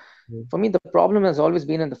over. For me, the problem has always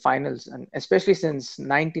been in the finals, and especially since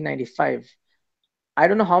 1995. I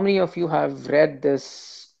don't know how many of you have read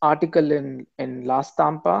this article in La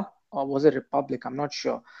Stampa, or was it Republic? I'm not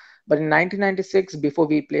sure. But in 1996, before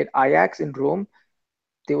we played Ajax in Rome,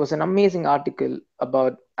 there was an amazing article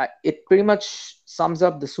about it. Pretty much sums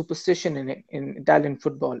up the superstition in Italian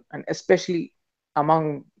football, and especially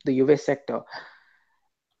among the Juve sector,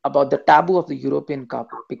 about the taboo of the European Cup,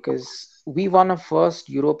 because we won our first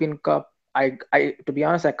European Cup. To be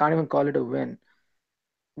honest, I can't even call it a win,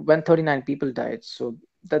 when 39 people died. So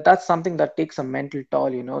that's something that takes a mental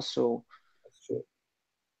toll, so That's true.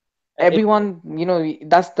 Everyone,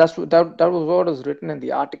 that was what was written in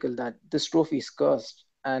the article, that this trophy is cursed.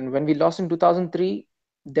 And when we lost in 2003,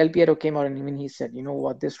 Del Piero came out and even he said, you know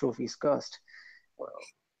what, this trophy is cursed. Well,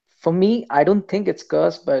 for me, I don't think it's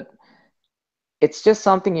cursed, but it's just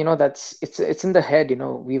something, it's in the head.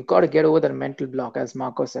 We've got to get over that mental block, as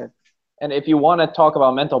Marco said. And if you want to talk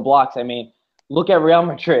about mental blocks, I mean, look at Real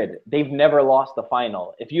Madrid. They've never lost the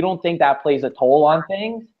final. If you don't think that plays a toll on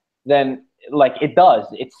things, then it does.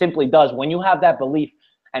 It simply does. When you have that belief,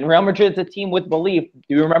 and Real Madrid's a team with belief.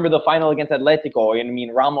 Do you remember the final against Atletico? I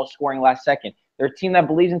mean, Ramos scoring last second. They're a team that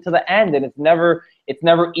believes into the end, and it's never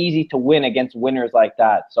easy to win against winners like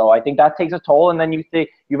that. So I think that takes a toll. And then you see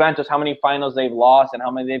Juventus, how many finals they've lost and how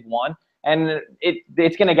many they've won, and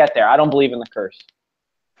it's going to get there. I don't believe in the curse.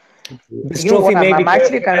 This trophy may be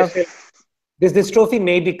cursed. This trophy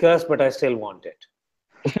may be cursed, but I still want it.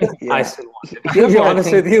 Yeah. I still want it. To be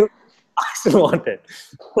honest with you, I still want it.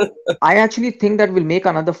 I actually think that we'll make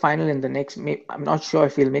another final in the next. I'm not sure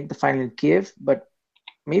if we'll make the final in Kiev, but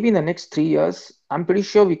maybe in the next 3 years, I'm pretty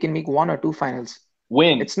sure we can make 1 or 2 finals.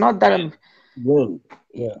 Win. It's not that Win.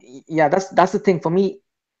 Yeah, that's the thing. For me,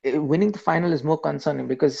 winning the final is more concerning,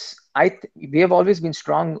 because we have always been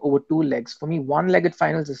strong over 2 legs. For me, 1-legged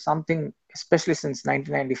finals is something, especially since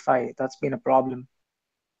 1995, that's been a problem.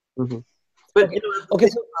 Mm-hmm. But okay,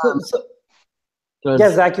 so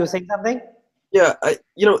yeah, Zach, you were saying something? Yeah,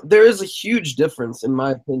 there is a huge difference, in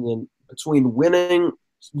my opinion, between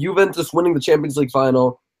Juventus winning the Champions League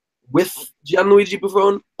final with Gianluigi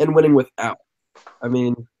Buffon and winning without. I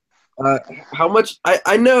mean, how much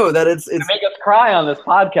I know that it's make us cry on this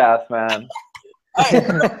podcast, man.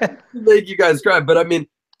 I make you guys cry, but I mean,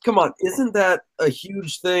 come on, isn't that a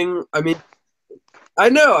huge thing? I mean, I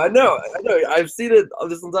know. I've seen it on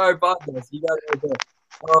this entire podcast. You guys are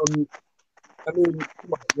there. I mean,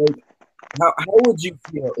 come on, how would you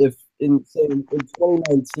feel if in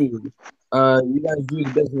 2019 you guys do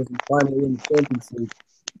the business and finally win the Champions League,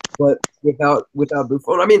 but without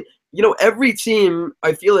Buffon? I mean, every team,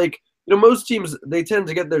 I feel like, most teams, they tend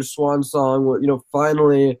to get their swan song where,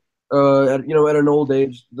 finally, at an old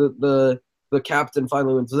age, the captain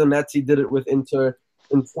finally wins. Zanetti did it with Inter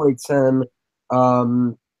in 2010.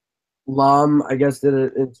 Lam, I guess, did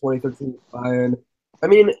it in 2013 with Bayern. I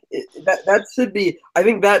mean, that should be. I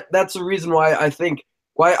think that's the reason why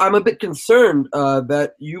I'm a bit concerned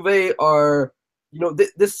that Juve are,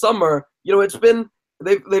 this summer. It's been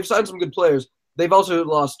they've signed some good players. They've also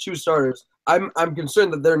lost 2 starters. I'm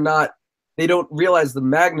concerned that they don't realize the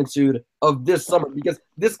magnitude of this summer, because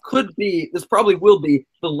this probably will be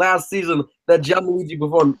the last season that Gianluigi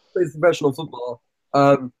Buffon plays professional football.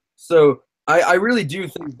 So I really do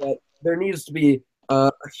think that there needs to be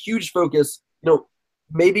a huge focus.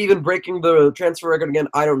 Maybe even breaking the transfer record again.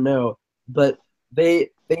 I don't know, but they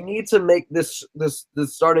need to make this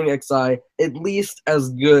starting XI at least as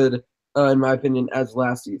good, in my opinion, as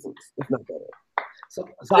last season's, if not better. So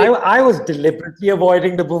I was deliberately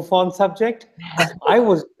avoiding the Buffon subject.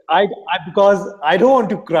 Because I don't want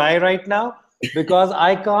to cry right now, because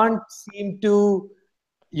I can't seem to,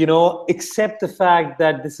 accept the fact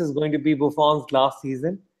that this is going to be Buffon's last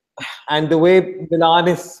season. And the way Milan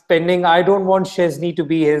is spending, I don't want Szczesny to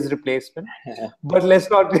be his replacement. But let's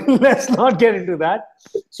not get into that.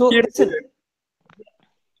 So listen,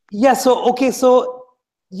 yeah. So okay. So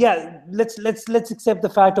yeah. Let's accept the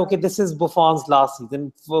fact. Okay, this is Buffon's last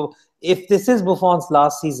season. If this is Buffon's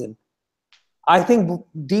last season, I think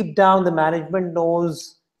deep down the management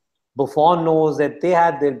knows, Buffon knows that they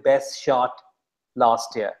had their best shot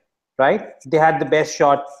last year, right? They had the best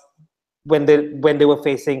shot when they were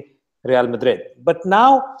facing Real Madrid. But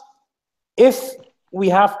now, if we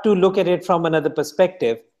have to look at it from another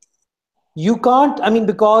perspective, you can't,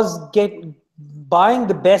 because buying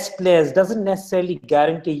the best players doesn't necessarily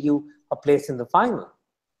guarantee you a place in the final,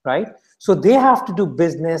 right? So they have to do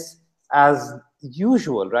business as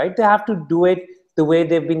usual, right? They have to do it the way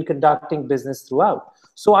they've been conducting business throughout.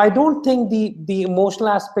 So I don't think the emotional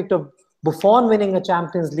aspect of Buffon winning a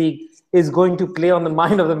Champions League is going to play on the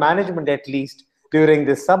mind of the management, at least during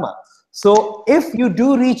this summer. So if you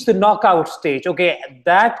do reach the knockout stage, okay,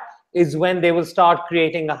 that is when they will start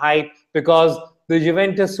creating a hype, because the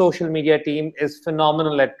Juventus social media team is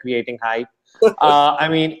phenomenal at creating hype.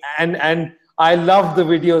 And I love the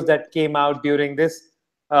videos that came out during this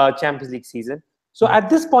Champions League season. So at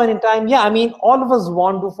this point in time, all of us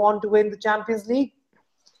want Buffon to win the Champions League,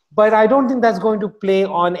 but I don't think that's going to play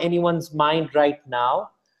on anyone's mind right now.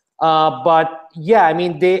 But yeah,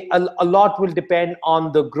 a lot will depend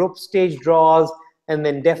on the group stage draws, and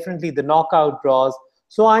then definitely the knockout draws.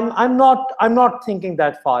 So I'm not thinking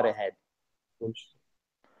that far ahead.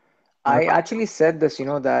 I actually said this,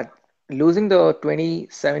 that losing the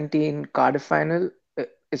 2017 Cardiff final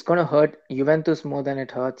is going to hurt Juventus more than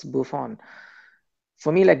it hurts Buffon.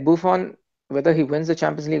 For me, like Buffon, whether he wins the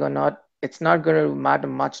Champions League or not, it's not going to matter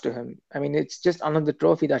much to him. It's just another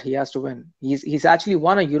trophy that he has to win. He's actually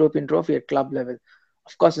won a European trophy at club level.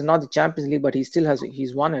 Of course, it's not the Champions League, but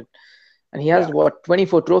he's won it. And he has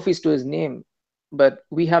 24 trophies to his name. But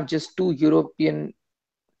we have just 2 European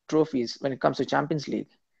trophies when it comes to Champions League.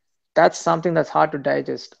 That's something that's hard to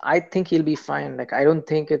digest. I think he'll be fine. Like, I don't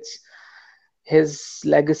think it's his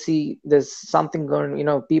legacy. There's something going,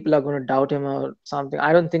 people are going to doubt him or something.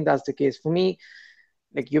 I don't think that's the case. For me,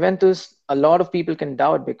 like Juventus, a lot of people can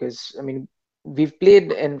doubt, because we've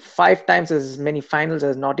played in 5 times as many finals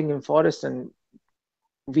as Nottingham Forest, and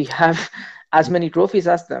we have as many trophies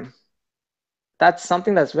as them. That's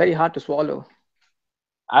something that's very hard to swallow.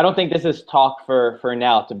 I don't think this is talk for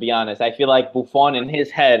now, to be honest. I feel like Buffon, in his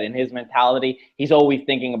head, in his mentality, he's always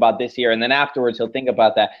thinking about this year, and then afterwards he'll think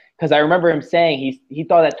about that. Because I remember him saying he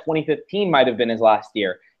thought that 2015 might have been his last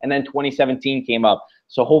year, and then 2017 came up.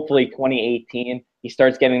 So hopefully 2018 he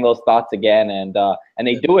starts getting those thoughts again, and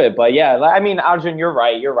they do it. But yeah, Arjun, you're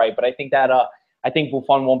right. But I think that I think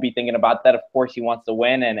Buffon won't be thinking about that. Of course, he wants to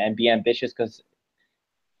win and be ambitious, because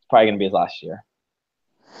it's probably going to be his last year.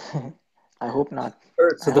 I hope not.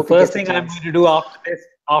 So the first thing I'm going to do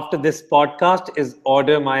after this podcast is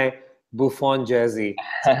order my Buffon jersey,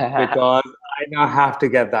 because I now have to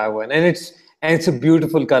get that one, and it's a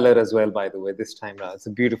beautiful color as well. By the way, this time around, it's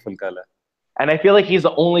a beautiful color. And I feel like he's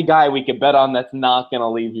the only guy we could bet on that's not going to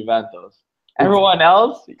leave Juventus. Everyone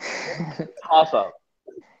else, awesome.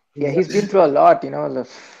 Yeah, he's been through a lot,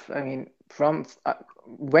 from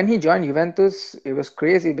when he joined Juventus, it was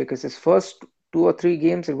crazy, because his first 2 or 3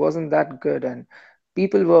 games, it wasn't that good. And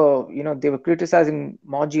people were, they were criticizing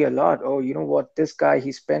Moggi a lot. Oh, you know what, this guy,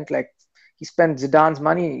 he spent Zidane's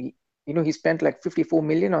money. He spent like 54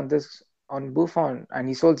 million on Buffon, and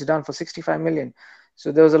he sold Zidane for 65 million.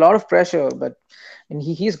 So there was a lot of pressure, but and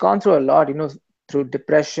he's gone through a lot, through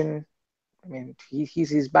depression. I mean,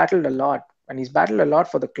 he's battled a lot, and he's battled a lot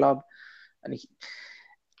for the club. And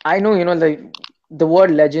I know, the word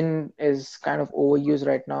legend is kind of overused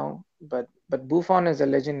right now, but Buffon is a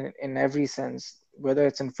legend in every sense, whether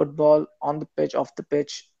it's in football, on the pitch, off the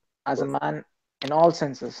pitch, as a man, in all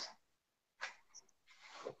senses.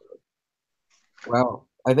 Wow.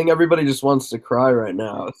 I think everybody just wants to cry right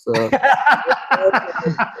now. So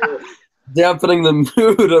dampening the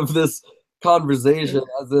mood of this conversation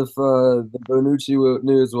as if the Bonucci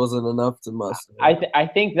news wasn't enough to muster. I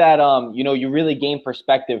think that you really gain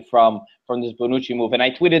perspective from this Bonucci move, and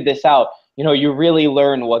I tweeted this out. You really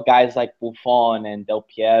learn what guys like Buffon and Del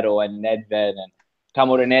Piero and Nedved and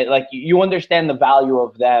Camoranesi, like you understand the value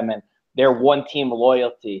of them and their one team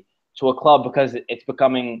loyalty to a club, because it's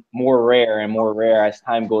becoming more rare and more rare as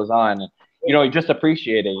time goes on. And you just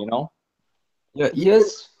appreciate it. Yeah,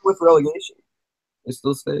 Yes. with relegation, they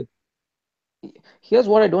still stay. Here's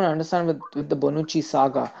what I don't understand with the Bonucci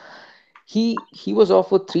saga. He was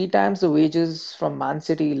offered 3 times the wages from Man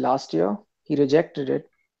City last year. He rejected it.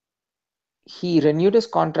 He renewed his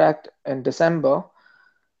contract in December.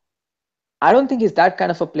 I don't think he's that kind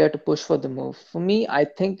of a player to push for the move. For me, I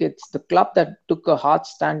think it's the club that took a hard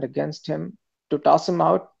stand against him to toss him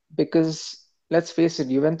out, because let's face it,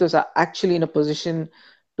 Juventus are actually in a position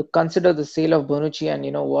to consider the sale of Bonucci, and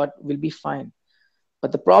you know what, we'll be fine.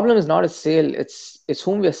 But the problem is not a sale; it's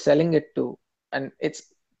whom we're selling it to, and it's,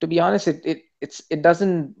 to be honest, it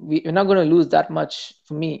doesn't. We're not going to lose that much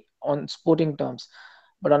for me on sporting terms,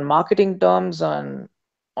 but on marketing terms, on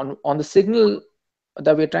the signal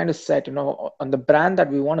that we're trying to set, on the brand that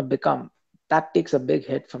we want to become, that takes a big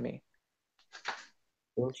hit for me.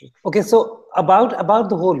 Okay, so about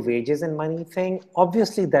the whole wages and money thing,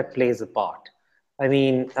 obviously that plays a part. I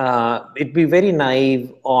mean, it'd be very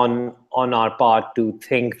naive on our part to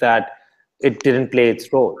think that it didn't play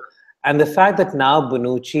its role. And the fact that now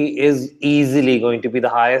Bonucci is easily going to be the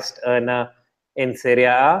highest earner in Serie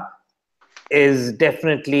A is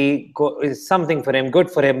definitely is something for him, good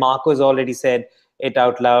for him. Marco has already said it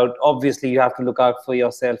out loud. Obviously, you have to look out for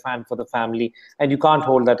yourself and for the family, and you can't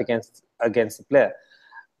hold that against the player.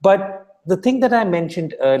 But the thing that I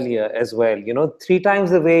mentioned earlier as well, 3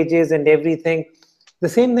 times the wages and everything, the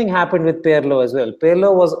same thing happened with Pirlo as well.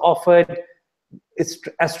 Pirlo was offered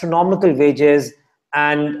astronomical wages,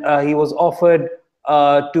 and he was offered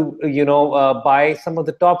to buy some of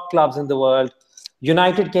the top clubs in the world.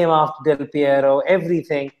 United came after Del Piero,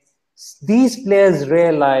 everything. These players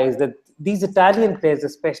realize that, these Italian players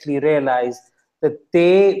especially realize that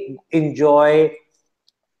they enjoy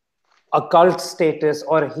a cult status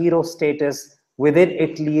or a hero status within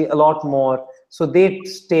Italy a lot more, so they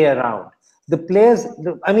stay around. The players,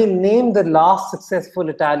 name the last successful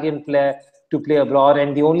Italian player to play abroad,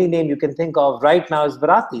 and the only name you can think of right now is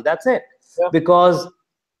Verratti. That's it. Yeah. Because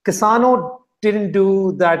Cassano didn't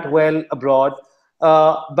do that well abroad.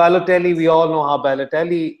 Balotelli, we all know how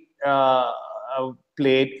Balotelli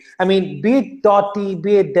played. Be it Totti,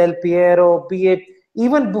 be it Del Piero, be it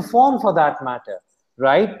even Buffon for that matter,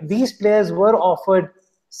 right? These players were offered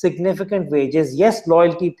significant wages. Yes,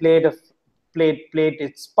 loyalty played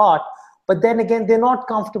its part, but then again, they're not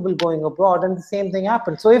comfortable going abroad, and the same thing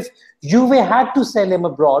happened. So if Juve had to sell him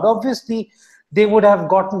abroad, obviously they would have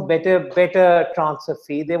gotten better transfer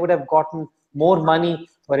fee. They would have gotten more money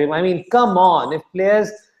for him. Come on, if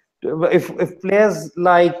players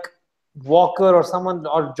like Walker or someone,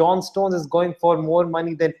 or John Stones is going for more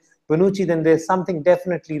money than Bonucci, then there's something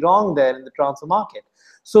definitely wrong there in the transfer market.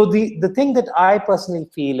 So the thing that I personally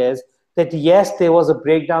feel is that yes, there was a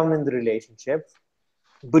breakdown in the relationship.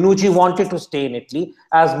 Bonucci wanted to stay in Italy,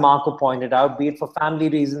 as Marco pointed out, be it for family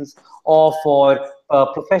reasons or for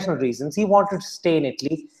professional reasons. He wanted to stay in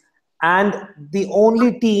Italy, and the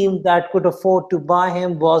only team that could afford to buy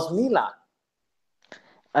him was Milan.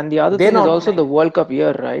 And the other thing is also the World Cup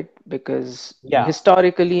year, right? Because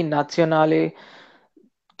historically, Nazionale,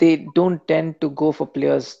 they don't tend to go for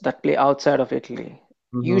players that play outside of Italy.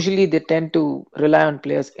 Mm-hmm. Usually, they tend to rely on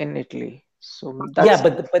players in Italy. So that's...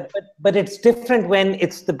 but it's different when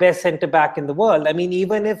it's the best centre back in the world.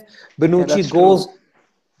 Even if Bonucci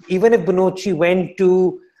even if Bonucci went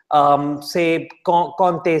to say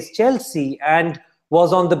Conte's Chelsea and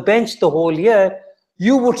was on the bench the whole year,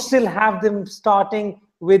 you would still have them starting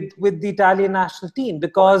with the Italian national team,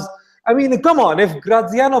 because come on, if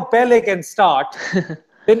Graziano Pelle can start,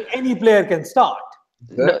 then any player can start.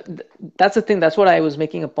 No, that's the thing. That's what I was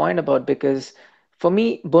making a point about, because for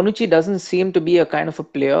me, Bonucci doesn't seem to be a kind of a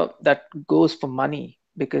player that goes for money,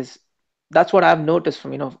 because that's what I've noticed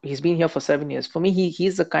from, he's been here for 7 years. For me,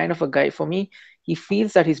 he's the kind of a guy. For me, he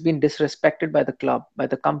feels that he's been disrespected by the club, by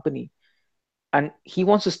the company, and he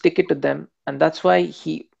wants to stick it to them. And that's why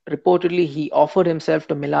he offered himself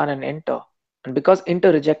to Milan and Inter. And because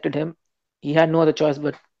Inter rejected him, he had no other choice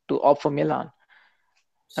but to opt for Milan.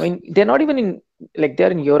 I mean, they're not even in, like,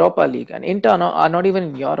 they're in Europa League, and Inter are not even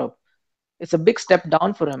in Europe. It's a big step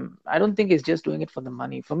down for him. I don't think he's just doing it for the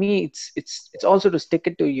money. For me, it's also to stick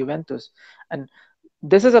it to Juventus. And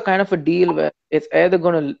this is a kind of a deal where it's either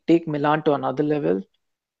going to take Milan to another level,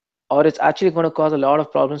 or it's actually going to cause a lot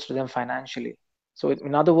of problems to them financially. So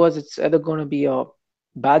in other words, it's either going to be a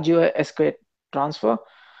Baggio-esque transfer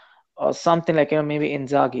or something like, maybe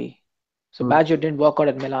Inzaghi. So Baggio didn't work out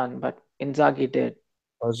at Milan, but Inzaghi did.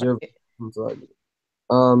 Yeah,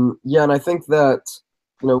 and I think that,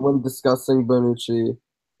 when discussing Bonucci,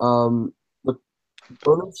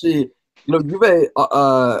 Bonucci, Juve,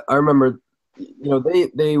 I remember,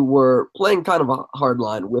 they were playing kind of a hard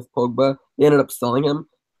line with Pogba. They ended up selling him,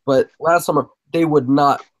 but last summer they would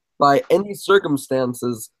not, by any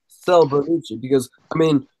circumstances, sell Bonucci because, I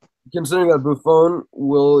mean, considering that Buffon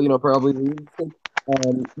will, probably leave,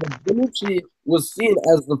 Bonucci was seen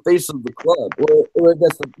as the face of the club, or I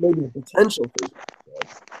guess maybe the potential face of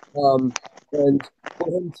the club. And for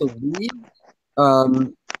him to leave, a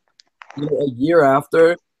year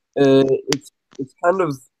after, it's kind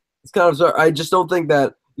of sorry. I just don't think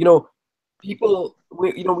that people.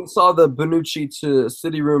 We saw the Bonucci to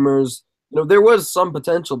City rumors. There was some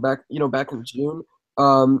potential back in June.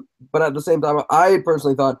 But at the same time, I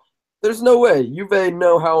personally thought there's no way. Juve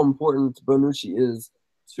know how important Bonucci is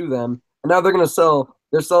to them, and now they're going to sell.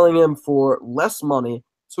 They're selling him for less money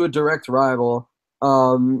to a direct rival.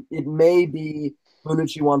 It may be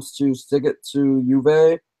Bonucci wants to stick it to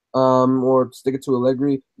Juve, or stick it to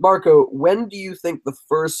Allegri. Marco, when do you think the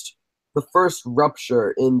first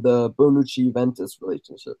rupture in the Bonucci-Juventus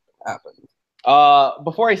relationship happened?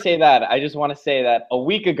 Before I say that, I just want to say that a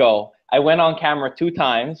week ago, I went on camera 2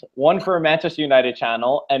 times, one for a Manchester United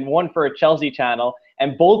channel and one for a Chelsea channel,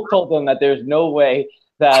 and both told them that there's no way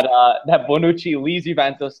that Bonucci leaves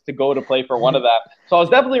Juventus to go to play for one of them. So I was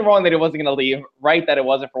definitely wrong that he wasn't going to leave, right that it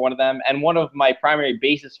wasn't for one of them. And one of my primary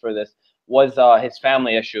bases for this was his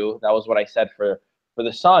family issue. That was what I said for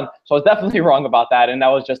the son. So I was definitely wrong about that, and that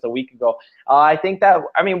was just a week ago. I think that,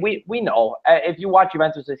 I mean, we know. If you watch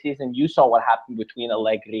Juventus this season, you saw what happened between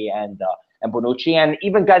Allegri and Bonucci, and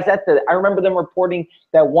even Gazzetta. I remember them reporting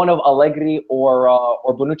that one of Allegri or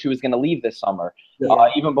Bonucci was going to leave this summer,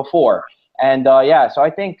 even before. And so I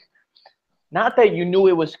think, not that you knew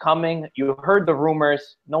it was coming, you heard the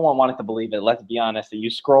rumors, no one wanted to believe it, let's be honest. You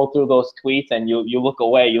scroll through those tweets and you look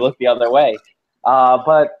away, you look the other way.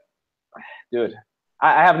 But, dude,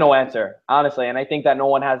 I have no answer, honestly, and I think that no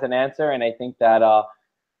one has an answer, and I think that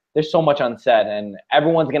there's so much unsaid, and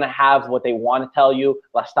everyone's going to have what they want to tell you.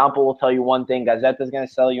 La Stampa will tell you one thing, Gazzetta's going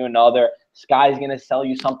to sell you another, Sky's going to sell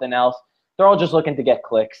you something else. They're all just looking to get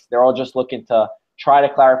clicks. They're all just looking to try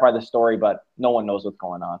to clarify the story, but no one knows what's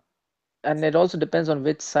going on. And it also depends on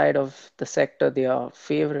which side of the sector they are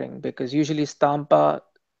favoring, because usually Stampa,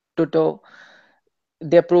 Tutto,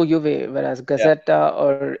 they're pro-Juve, whereas Gazzetta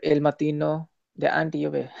or Il Mattino, they're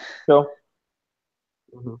anti-Juve. So,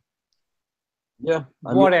 yeah.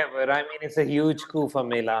 Whatever. I mean, it's a huge coup for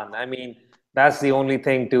Milan. I mean, that's the only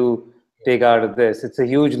thing to take out of this. It's a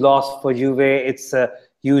huge loss for Juve. It's a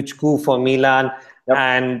huge coup for Milan. Yep.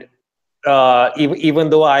 And even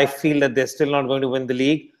though I feel that they're still not going to win the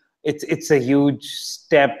league, it's a huge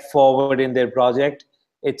step forward in their project.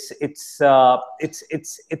 It's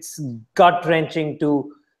gut wrenching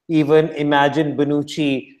to even imagine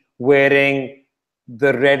Bonucci wearing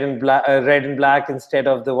the red and black instead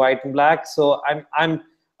of the white and black. So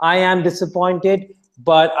I am disappointed,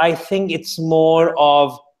 but I think it's more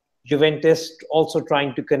of Juventus also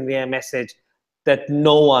trying to convey a message that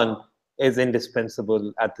no one is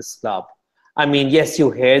indispensable at this club. I mean, yes,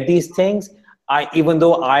 you hear these things. Even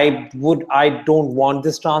though I don't want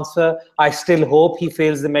this transfer, I still hope he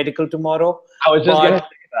fails the medical tomorrow. I was just going to say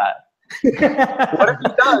that. What if he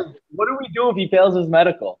does? What do we do if he fails his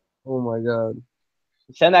medical? Oh my God.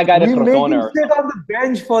 Send that guy to Crotone. We make him or sit on the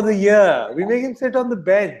bench for the year. We make him sit on the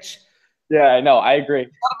bench. Yeah, I know. I agree.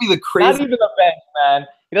 It's got to be the crazy. Not even the bench, man.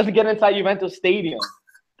 He doesn't get inside Juventus Stadium.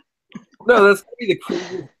 No, that's going to be the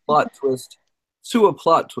craziest plot twist to a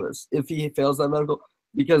plot twist if he fails that medical.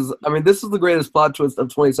 Because, I mean, this is the greatest plot twist of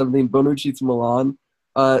 2017, Bonucci to Milan.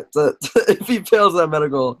 If he fails that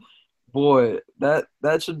medical, Boy,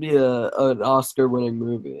 that should be an Oscar-winning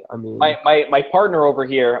movie. I mean, My partner over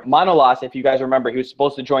here, Manolas, if you guys remember, he was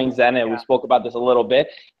supposed to join Zenit. We spoke about this a little bit,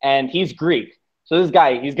 and he's Greek. So this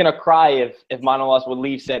guy, he's gonna cry if Manolas would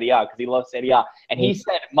leave Serie A because he loves Serie A. And he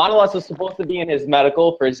said Manolas was supposed to be in his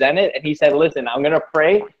medical for Zenit, and he said, "Listen, I'm gonna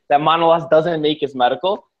pray that Manolas doesn't make his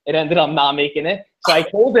medical." It ended up not making it. So I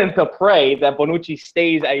told him to pray that Bonucci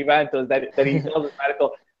stays at Juventus, that he does his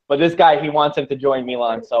medical. But this guy, he wants him to join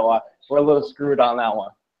Milan, so we're a little screwed on that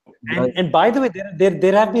one. And by the way,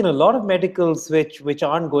 there have been a lot of medicals which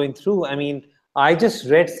aren't going through. I mean, I just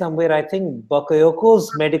read somewhere, I think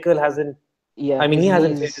Bakayoko's medical hasn't. Yeah, I mean, he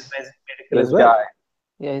hasn't cleared his medical as well. Guy.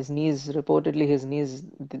 Yeah, his knees, reportedly his knees,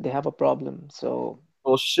 they have a problem. So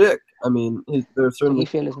well, shit. I mean, there's he certainly.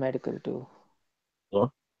 failed his medical too.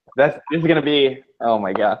 This is gonna be, oh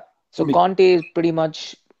my god. So Conte is pretty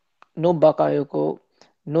much no Bakayoko,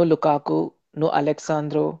 no Lukaku, no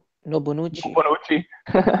Alexandro, no Bonucci. Bonucci.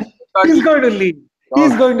 He's going to leave.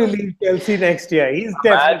 He's going to leave Chelsea next year. He's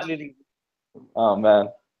definitely leaving. Oh man.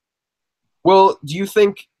 Well, do you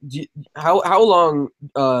think how long?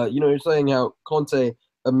 You're saying how Conte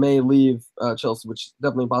may leave Chelsea, which is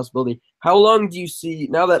definitely a possibility. How long do you see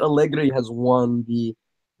now that Allegri has won the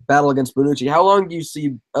battle against Bonucci? How long do you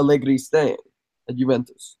see Allegri staying at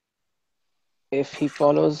Juventus? If he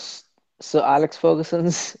follows Sir Alex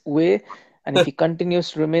Ferguson's way, and if he continues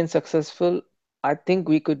to remain successful, I think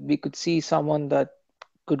we could see someone that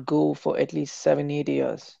could go for at least 7-8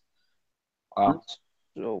 years. Wow.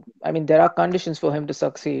 So I mean, there are conditions for him to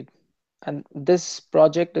succeed, and this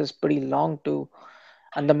project is pretty long too.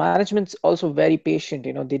 And the management's also very patient.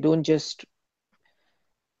 They don't just,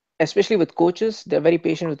 especially with coaches, they're very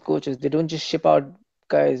patient with coaches. They don't just ship out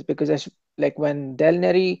guys because, like when Del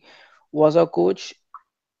Neri was our coach,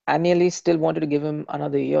 Agnelli still wanted to give him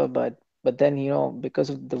another year, but then because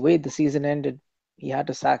of the way the season ended, he had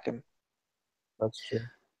to sack him. That's true.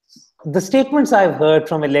 The statements I've heard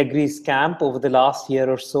from Allegri's camp over the last year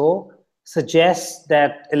or so suggest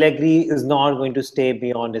that Allegri is not going to stay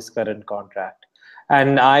beyond his current contract.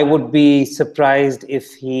 And I would be surprised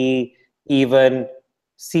if he even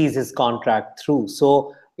sees his contract through.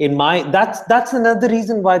 So that's another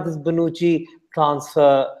reason why this Bonucci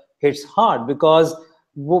transfer hits hard, because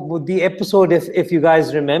the episode, if you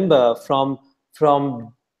guys remember, from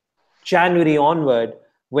January onward,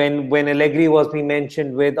 when Allegri was being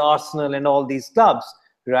mentioned with Arsenal and all these clubs,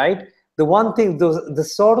 right? The one thing, the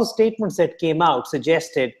sort of statements that came out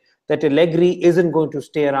suggested that Allegri isn't going to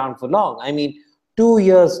stay around for long. I mean, 2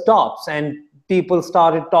 years tops, and people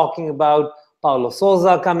started talking about Paulo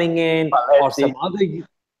Sousa coming in Spalletti. or some other.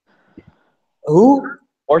 Who?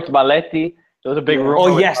 Or Spalletti. There was a big rumor.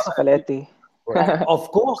 Oh yes, Spalletti.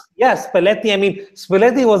 Of course, yes, Spalletti. I mean,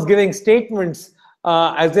 Spalletti was giving statements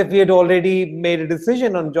as if he had already made a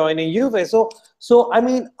decision on joining Juve. So I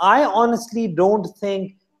mean, I honestly don't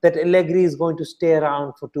think that Allegri is going to stay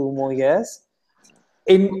around for 2 more years.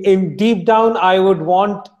 In deep down, I would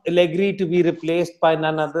want Allegri to be replaced by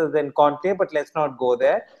none other than Conte, but let's not go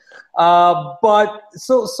there. But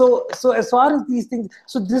so as far as these things,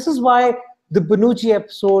 so this is why the Bonucci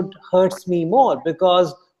episode hurts me more,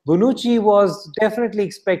 because Bonucci was definitely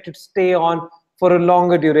expected to stay on for a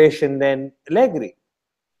longer duration than Allegri.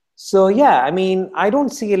 So yeah, I mean, I don't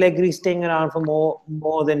see Allegri staying around for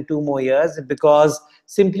more than 2 more years,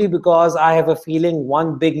 simply because I have a feeling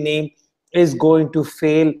one big name is going to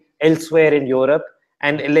fail elsewhere in Europe,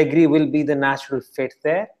 and Allegri will be the natural fit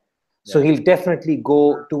there. So he'll definitely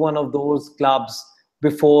go to one of those clubs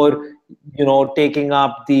before, taking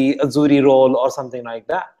up the Azzurri role or something like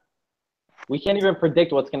that. We can't even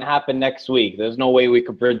predict what's going to happen next week. There's no way we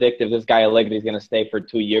could predict if this guy Allegri is going to stay for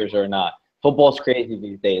 2 years or not. Football's crazy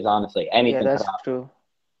these days, honestly. Anything. Yeah, that's true.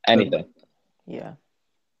 Anything. Yeah,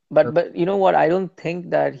 but you know what? I don't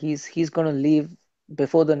think that he's going to leave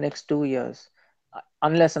before the next 2 years,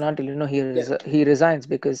 unless and until he resigns,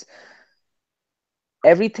 because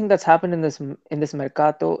everything that's happened in this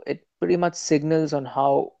mercato, it pretty much signals on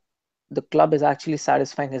how the club is actually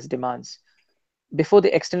satisfying his demands. Before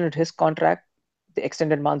they extended his contract, they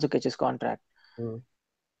extended Mandzukic's contract,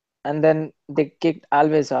 and then they kicked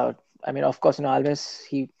Alves out. I mean, of course, Alves,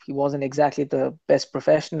 he wasn't exactly the best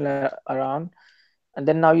professional around, and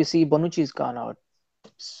then now you see Bonucci's gone out.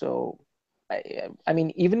 So I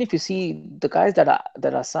mean, even if you see the guys that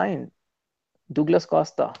are signed, Douglas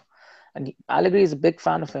Costa, and Allegri is a big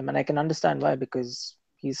fan of him, and I can understand why, because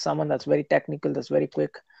he's someone that's very technical, that's very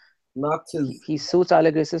quick. Not his. He suits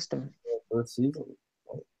Allegri's system. First season,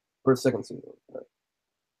 first second season.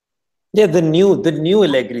 Yeah, the new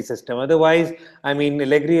Allegri system. Otherwise, I mean,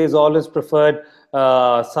 Allegri has always preferred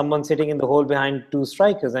someone sitting in the hole behind two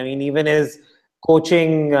strikers. I mean, even his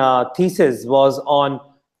coaching thesis was on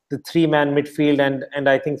the three-man midfield and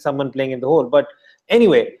I think someone playing in the hole. But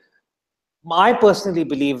anyway, I personally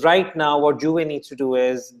believe right now what Juve needs to do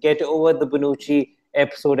is get over the Bonucci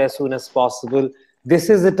episode as soon as possible. This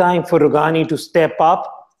is the time for Rugani to step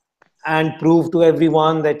up and prove to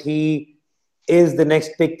everyone that he is the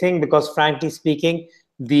next big thing, because frankly speaking,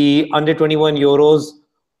 the under 21 Euros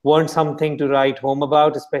weren't something to write home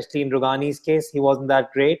about, especially in Rugani's case. He wasn't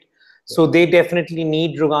that great. So they definitely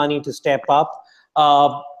need Rugani to step up.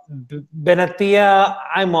 Benatia,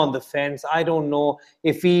 I'm on the fence. I don't know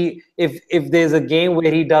if there's a game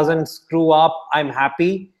where he doesn't screw up, I'm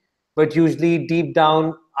happy. But usually deep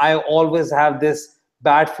down, I always have this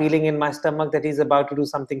bad feeling in my stomach that he's about to do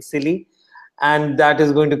something silly, and that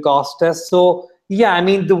is going to cost us. So yeah, I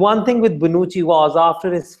mean, the one thing with Bonucci was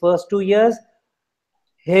after his first 2 years,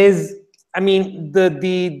 his I mean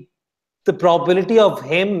the probability of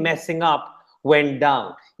him messing up went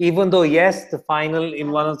down. Even though yes, the final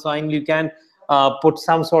in one of the final you can put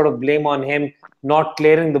some sort of blame on him not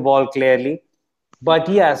clearing the ball clearly. But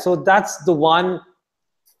yeah, so that's the one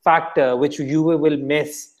factor which Juve will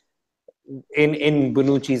miss in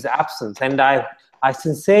Bonucci's absence. And I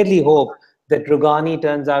sincerely hope that Rugani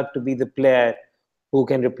turns out to be the player who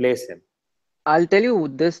can replace him. I'll tell you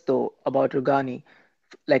this though about Rugani.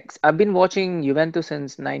 Like I've been watching Juventus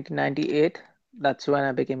since 1998. That's when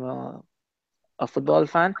I became a football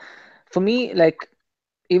fan. For me, like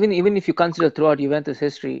even if you consider throughout Juventus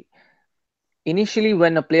history, initially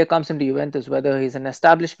when a player comes into Juventus, whether he's an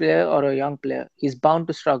established player or a young player, he's bound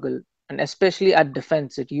to struggle. And especially at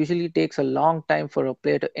defense, it usually takes a long time for a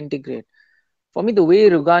player to integrate. For me, the way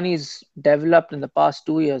Rugani's developed in the past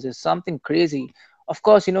 2 years is something crazy. Of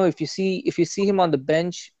course, if you see him on the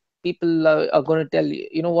bench, people are going to tell you,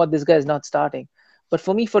 you know what, this guy is not starting. But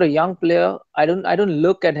for me, for a young player, I don't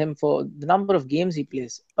look at him for the number of games he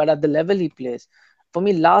plays, but at the level he plays. For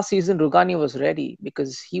me, last season Rugani was ready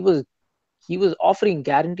because he was offering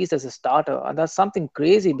guarantees as a starter, and that's something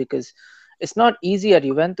crazy because it's not easy at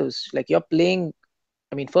Juventus. Like you're playing,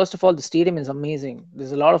 I mean, first of all, the stadium is amazing.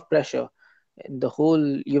 There's a lot of pressure in the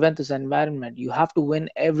whole Juventus environment. You have to win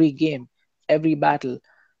every game, every battle,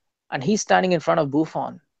 and he's standing in front of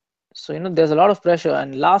Buffon. So there's a lot of pressure.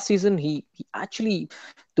 And last season, he actually,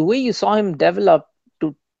 the way you saw him develop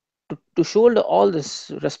to to shoulder all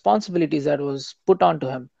this responsibilities that was put onto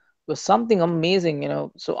him was something amazing.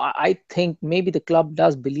 So I think maybe the club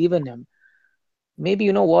does believe in him. Maybe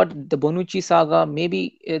you know what, the Bonucci saga,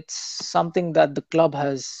 maybe it's something that the club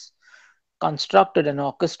has constructed and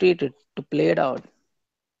orchestrated to play it out.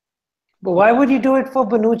 But why would you do it for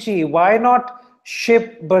Bonucci? Why not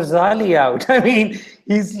ship Barzali out? I mean,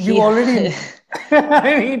 he's you He already.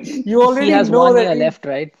 I mean, you he already has know one that year he's left,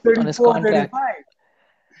 right, on his 34, contract.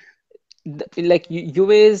 35. Like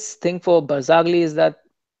Juve's thing for Barzagli is that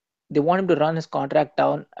they want him to run his contract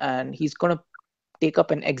down, and he's gonna take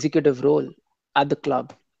up an executive role at the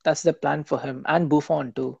club. That's the plan for him and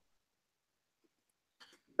Buffon too.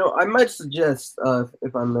 I might suggest,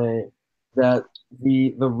 if I may, that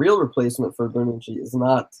the real replacement for Bonucci is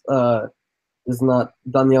not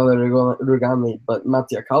Daniele Rugani, but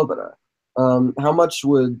Mattia Caldera. How much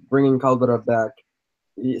would bringing Caldera back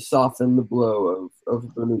soften the blow of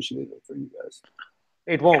Bonucci leaving for you guys?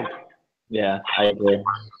 It won't. Yeah, I agree.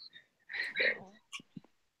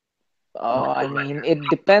 I mean, it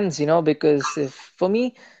depends, because if for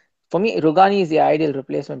me, Rugani is the ideal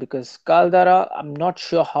replacement because Caldara, I'm not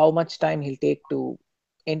sure how much time he'll take to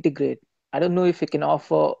integrate. I don't know if he can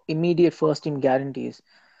offer immediate first team guarantees.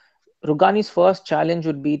 Rugani's first challenge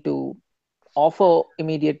would be to offer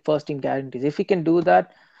immediate first team guarantees. If he can do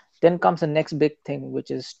that, then comes the next big thing,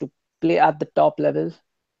 which is to play at the top level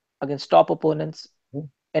against top opponents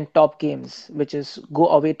in top games, which is go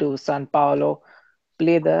away to San Paolo,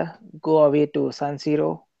 play there, go away to San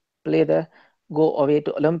Siro, play there, go away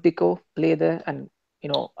to Olimpico, play there, and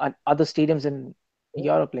other stadiums in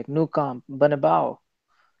Europe like Nou Camp, Bernabeu.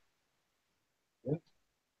 Yeah,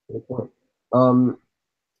 good point. Um,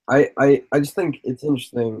 I just think it's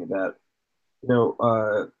interesting that you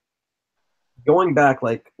know going back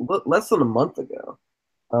like less than a month ago,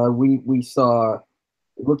 we saw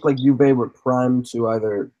it looked like Juve were primed to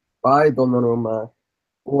either buy Donnarumma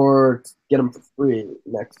or get him for free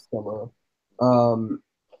next summer. Um,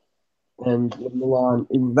 and Milan,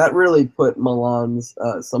 that really put Milan's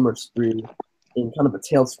summer spree in kind of a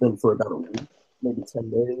tailspin for about a week, maybe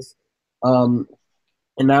 10 days. Um,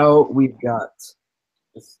 and now we've got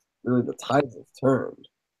really the tides have turned.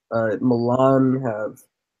 Milan have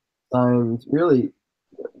signed really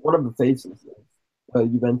one of the faces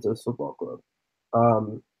of Juventus Football Club.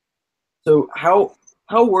 So how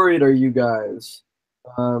worried are you guys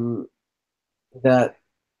that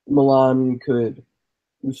Milan could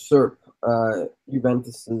usurp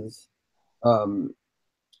Juventus's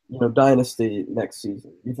dynasty next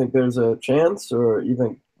season? You think there's a chance, or you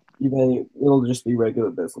think it'll just be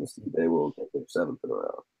regular business? They will get their seventh in a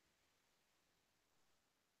row.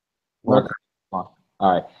 Mark? All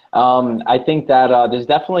right. I think that there's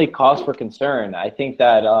definitely cause for concern. I think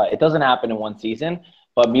that it doesn't happen in one season,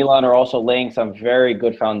 but Milan are also laying some very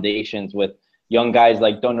good foundations with young guys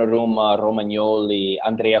like Donnarumma, Romagnoli,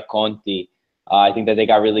 Andrea Conti. I think that they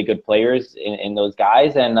got really good players in those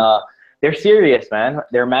guys, and they're serious, man.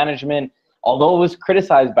 Their management, although it was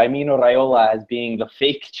criticized by Mino Raiola as being the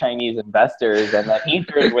fake Chinese investors and that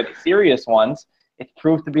Inter were the serious ones, it's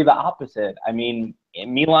proved to be the opposite. I mean,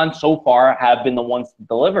 Milan so far have been the ones to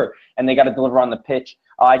deliver, and they got to deliver on the pitch.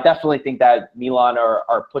 I definitely think that Milan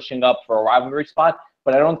are pushing up for a rivalry spot,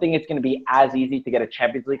 but I don't think it's going to be as easy to get a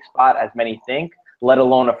Champions League spot as many think, let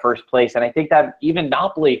alone a first place. And I think that even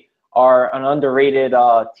Napoli are an underrated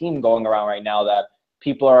team going around right now that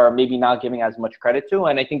people are maybe not giving as much credit to,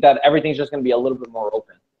 and I think that everything's just going to be a little bit more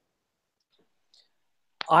open.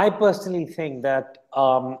 I personally think that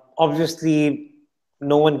obviously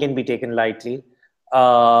no one can be taken lightly.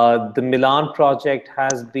 The Milan project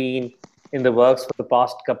has been in the works for the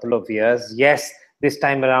past couple of years. Yes, this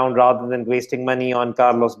time around, rather than wasting money on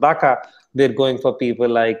Carlos Bacca, they're going for people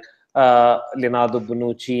like Leonardo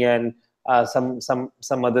Bonucci and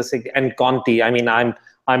some other, and Conti. I mean,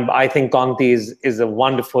 I think Conti is a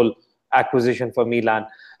wonderful acquisition for Milan.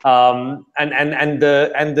 And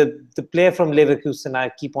the player from Leverkusen, I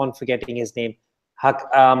keep on forgetting his name. Right,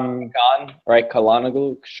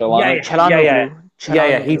 Çalhanoğlu.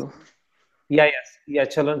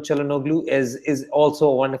 Çalhanoğlu is also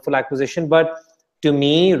a wonderful acquisition. But to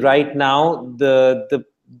me, right now, the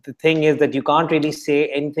thing is that you can't really say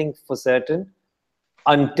anything for certain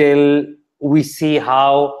until we see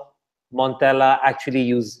how Montella actually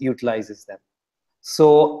utilizes them.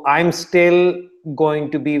 So I'm still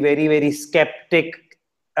going to be very, very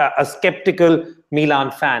a skeptical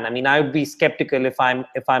Milan fan. I mean, I would be skeptical if I'm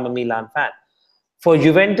a Milan fan. For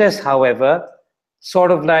Juventus, however,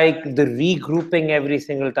 sort of like the regrouping every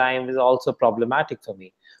single time is also problematic for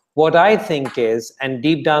me. What I think is, and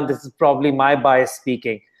deep down, this is probably my bias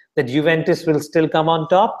speaking, that Juventus will still come on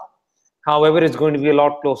top. However, it's going to be a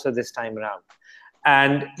lot closer this time around.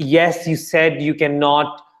 And yes, you said you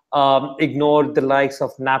cannot ignore the likes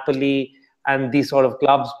of Napoli and these sort of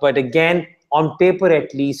clubs. But again, on paper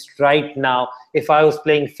at least right now, if I was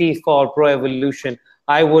playing FIFA or Pro Evolution,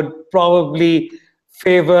 I would probably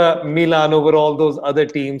favor Milan over all those other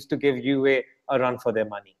teams to give Juve a run for their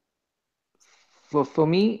money. For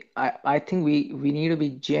me, I think we need to be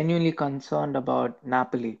genuinely concerned about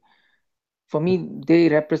Napoli. For me, they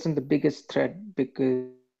represent the biggest threat because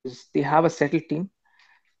they have a settled team.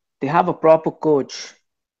 They have a proper coach.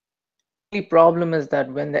 The only problem is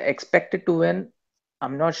that when they're expected to win,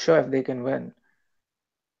 I'm not sure if they can win.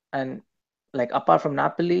 And like apart from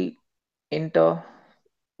Napoli, Inter,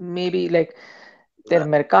 maybe like their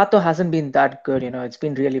Mercato hasn't been that good, it's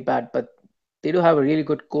been really bad, but they do have a really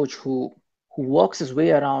good coach who works his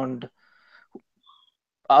way around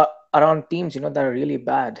teams, that are really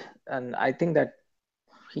bad. And I think that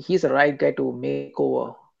he's the right guy to make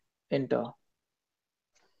over Inter.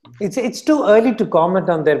 It's too early to comment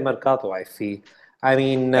on their Mercato, I feel. I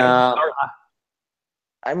mean,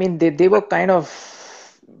 they were kind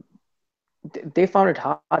of, they found it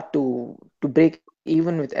hard to break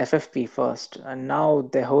even with FFP first, and now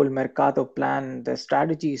the whole Mercato plan, the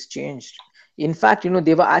strategy is changed. In fact,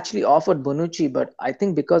 they were actually offered Bonucci, but I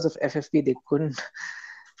think because of FFP they couldn't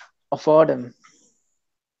afford him.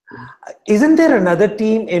 Isn't there another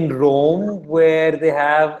team in Rome where they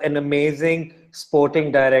have an amazing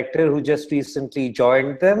sporting director who just recently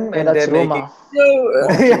joined them? And that's Roma.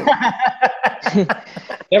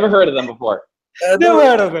 Never heard of them before. Never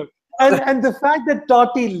heard of them. And the fact that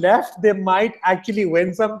Totti left, they might actually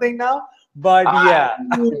win something now. But yeah.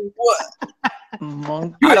 What?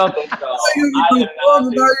 I don't think so. Now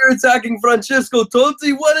you're attacking Francesco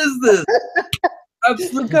Totti. What is this?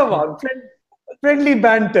 Absolutely. Come on. Friendly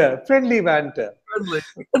banter. Friendly,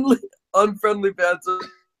 unfriendly banter.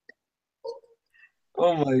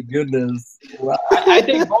 Oh my goodness! Wow. I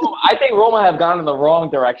think Roma have gone in the wrong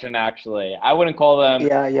direction. Actually, I wouldn't call them.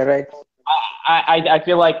 Yeah, you're right. I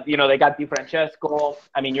feel like they got Di Francesco.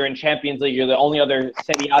 I mean, you're in Champions League. You're the only other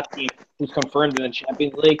Serie A team who's confirmed in the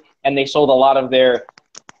Champions League, and they sold a lot of their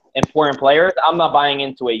important players. I'm not buying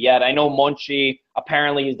into it yet. I know Monchi,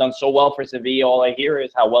 apparently he's done so well for Sevilla. All I hear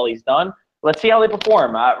is how well he's done. Let's see how they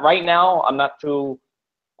perform. Right now, I'm not too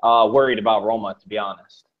worried about Roma, to be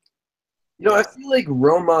honest. I feel like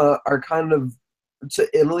Roma are kind of to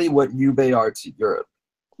Italy what Juve are to Europe.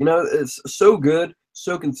 It's so good,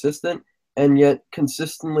 so consistent, and yet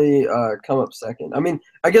consistently come up second. I mean,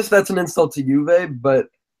 I guess that's an insult to Juve, but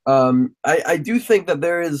I do think that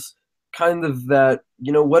there is kind of that.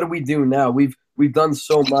 What do we do now? We've done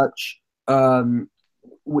so much. How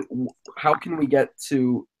can we get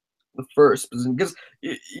to the first position? Because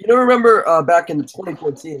remember back in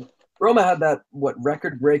 2014, Roma had that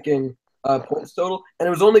record-breaking points total, and it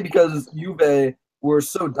was only because Juve were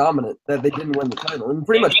so dominant that they didn't win the title. And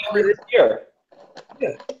pretty much this year,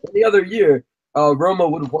 any other year, Roma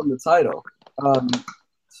would have won the title.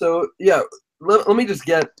 So yeah, let me just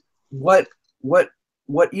get what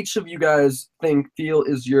each of you guys feel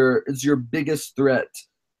is your biggest threat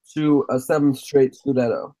to a 7th straight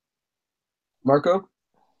Scudetto. Marco?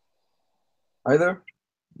 Either?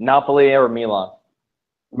 Napoli or Milan.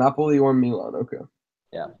 Napoli or Milan, okay.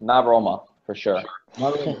 Yeah, not Roma, for sure.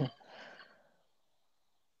 For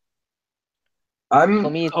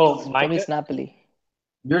me, it's Napoli.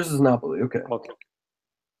 Yours is Napoli, okay. Okay.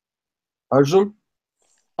 Arjun?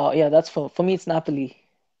 Oh yeah, that's for me. It's Napoli.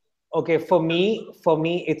 Okay, for me,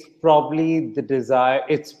 it's probably the desire.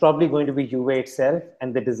 It's probably going to be Juve itself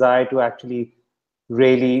and the desire to actually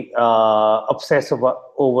really obsess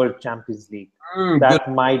over Champions League. That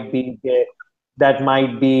might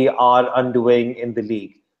be our undoing in the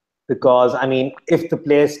league, because I mean, if the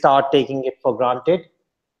players start taking it for granted,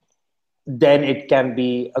 then it can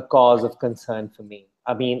be a cause of concern for me.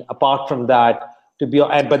 I mean, apart from that,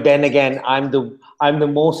 but then again, I'm the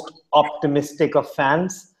most optimistic of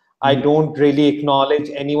fans. I don't really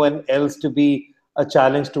acknowledge anyone else to be a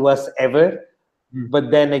challenge to us ever.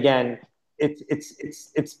 But then again,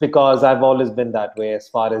 it's because I've always been that way as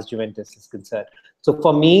far as Juventus is concerned. So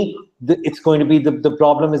for me, it's going to be the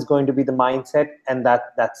problem is going to be the mindset, and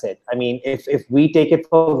that's it. I mean, if we take it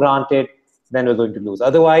for granted, then we're going to lose.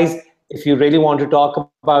 Otherwise, if you really want to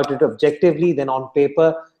talk about it objectively, then on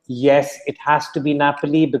paper, yes, it has to be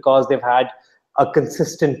Napoli, because they've had a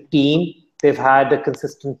consistent team, they've had a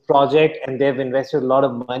consistent project, and they've invested a lot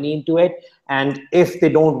of money into it. And if they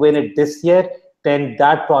don't win it this year, then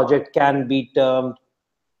that project can be termed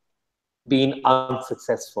being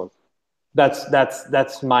unsuccessful.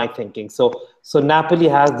 That's my thinking. So Napoli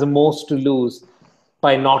has the most to lose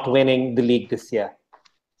by not winning the league this year.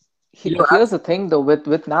 Here's the thing though,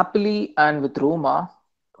 with Napoli and with Roma,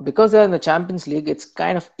 because they're in the Champions League, it's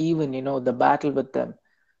kind of even, the battle with them.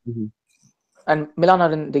 And Milan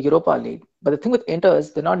are in the Europa League. But the thing with Inter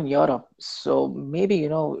is they're not in Europe. So maybe,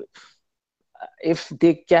 if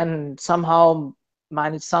they can somehow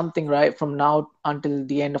manage something right from now until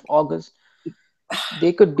the end of August,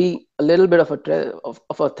 they could be a little bit of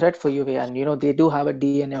a threat for Juve. And, they do have a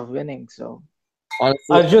DNA of winning. So,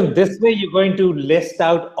 honestly, Arjun, this way you're going to list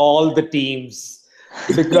out all the teams,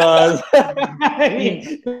 because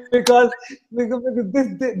because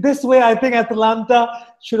this way I think Atalanta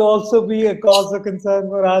should also be a cause of concern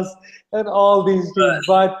for us and all these teams.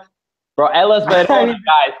 But bro, Elas Verona,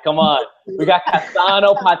 guys, come on. We got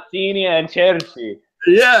Cassano, Pazzini, and Cerci.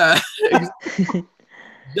 Yeah.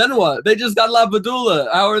 Genoa, they just got La Padula.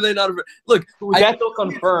 How are they not? Look, Scudetto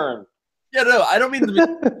confirmed. Yeah, no, I don't mean to be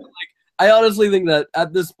I honestly think that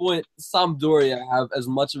at this point, Sampdoria have as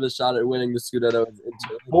much of a shot at winning the Scudetto as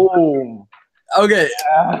Inter. Boom. Okay.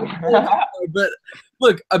 But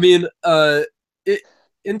look, I mean,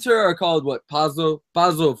 Inter are called what? Pazzo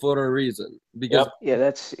for a reason. Because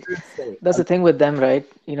that's the thing with them, right?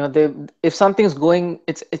 If something's going,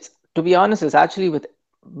 it's to be honest, it's actually with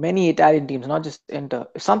many Italian teams, not just Inter.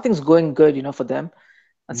 If something's going good, for them,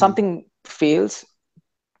 and something fails,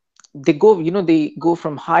 they go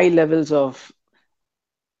from high levels of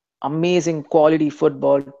amazing quality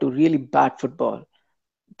football to really bad football.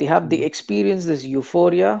 They have the experience, this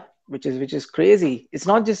euphoria, which is crazy. It's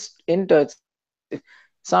not just Inter, it's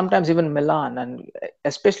sometimes even Milan, and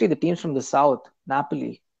especially the teams from the south,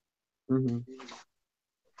 Napoli. Yeah,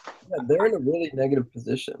 they're in a really negative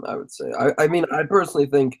position, I would say. I mean, I personally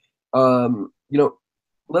think,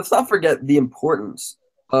 let's not forget the importance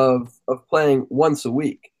of playing once a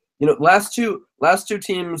week. Last two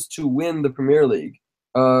teams to win the Premier League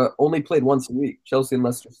only played once a week, Chelsea and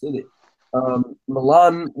Leicester City.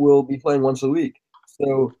 Milan will be playing once a week.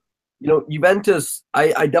 So, Juventus,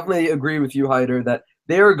 I definitely agree with you, Haider, that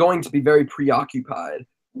they are going to be very preoccupied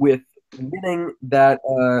with winning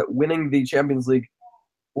the Champions League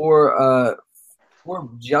for or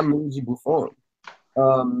Gianluigi Buffon.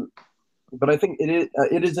 But I think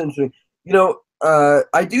it is interesting.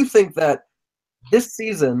 I do think that this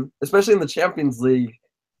season, especially in the Champions League,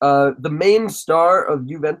 the main star of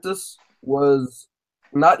Juventus was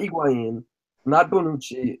not Higuain, not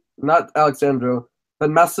Bonucci, not Alexandro, but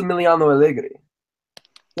Massimiliano Allegri.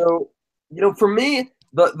 So, for me,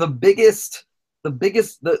 the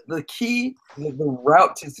key, the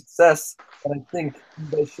route to success that I think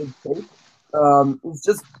you guys should take is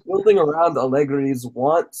just building around Allegri's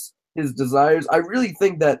wants, his desires. I really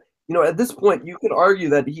think that, at this point, you could argue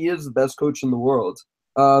that he is the best coach in the world.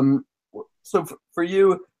 So for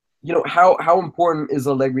you, how important is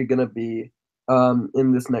Allegri going to be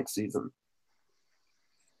in this next season?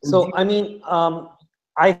 So, I mean,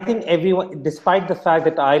 I think everyone, despite the fact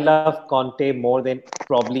that I love Conte more than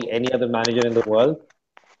probably any other manager in the world,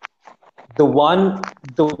 the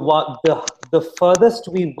furthest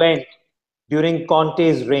we went during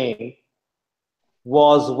Conte's reign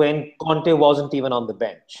was when Conte wasn't even on the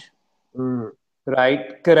bench.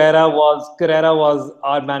 Right? Carrera was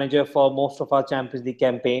our manager for most of our Champions League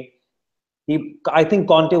campaign. I think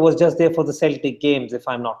Conte was just there for the Celtic games, if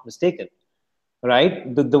I'm not mistaken.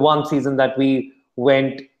 Right? The one season that we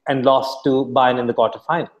went and lost to Bayern in the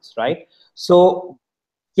quarterfinals, right? So,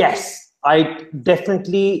 yes, I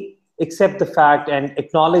definitely accept the fact and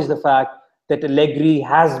acknowledge the fact that Allegri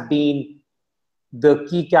has been the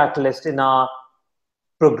key catalyst in our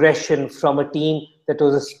progression from a team that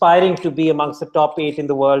was aspiring to be amongst the top 8 in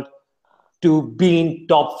the world to being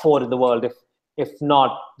top 4 in the world, if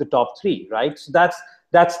not the top 3, right? So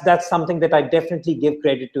that's something that I definitely give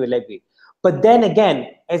credit to Allegri. But then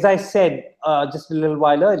again, as I said just a little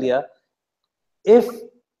while earlier, if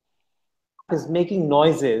is making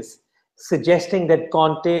noises suggesting that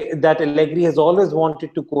Allegri has always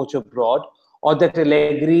wanted to coach abroad, or that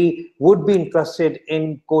Allegri would be interested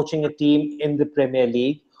in coaching a team in the Premier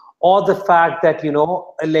League, or the fact that,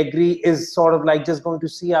 Allegri is sort of like just going to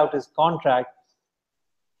see out his contract,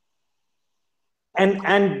 and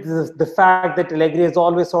the fact that Allegri has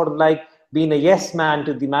always sort of like been a yes man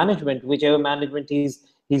to the management, whichever management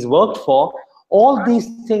he's worked for, all these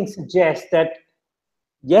things suggest that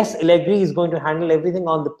yes, Allegri is going to handle everything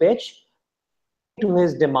on the pitch to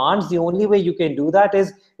his demands. The only way you can do that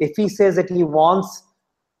is if he says that he wants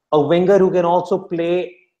a winger who can also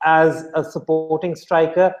play as a supporting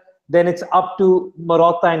striker, then it's up to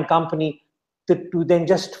Marotta and company to then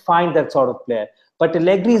just find that sort of player. But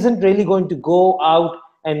Allegri isn't really going to go out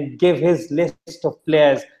and give his list of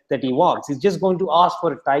players that he wants. He's just going to ask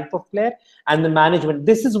for a type of player, and the management.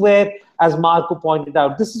 This is where, as Marco pointed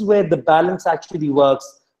out, this is where the balance actually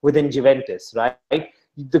works within Juventus, right?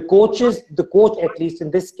 The coach, at least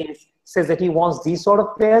in this case, says that he wants these sort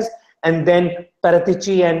of players, and then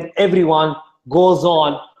Paratici and everyone goes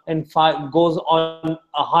on a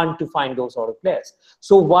hunt to find those sort of players.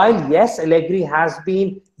 So while, yes, Allegri has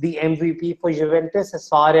been the MVP for Juventus as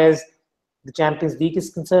far as the Champions League is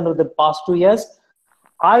concerned over the past 2 years,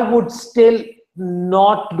 I would still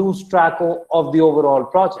not lose track of the overall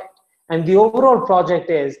project. And the overall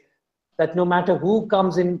project is that no matter who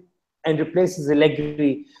comes in and replaces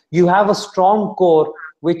Allegri, you have a strong core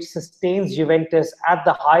which sustains Juventus at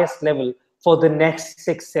the highest level for the next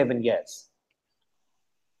 6-7 years.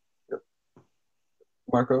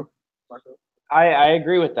 Marco? I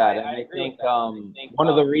agree with that. And I think one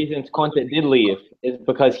of the reasons Conte did leave is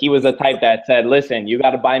because he was the type that said, listen, you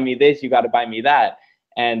got to buy me this, you got to buy me that.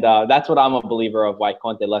 And that's what I'm a believer of why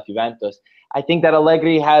Conte left Juventus. I think that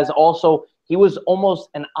Allegri he was almost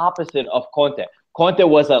an opposite of Conte. Conte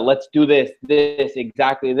was let's do this,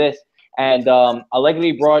 exactly this. And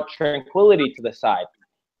Allegri brought tranquility to the side.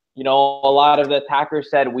 A lot of the attackers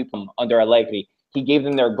said we put under Allegri. He gave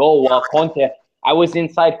them their goal, while Conte, I was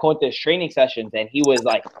inside Conte's training sessions, and he was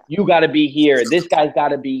like, you got to be here. This guy's got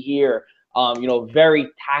to be here. Very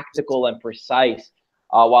tactical and precise,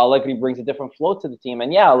 while Allegri brings a different flow to the team.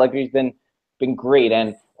 And, yeah, Allegri's been great.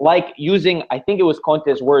 And I think it was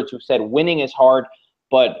Conte's words who said winning is hard,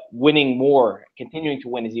 but winning more, continuing to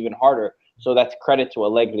win is even harder. So that's credit to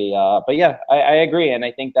Allegri. But, yeah, I agree. And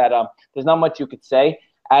I think that there's not much you could say.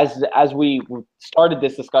 As we started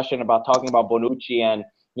this discussion about talking about Bonucci and,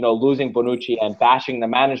 losing Bonucci and bashing the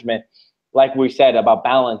management, like we said about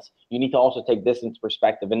balance, you need to also take this into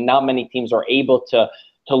perspective. And not many teams are able to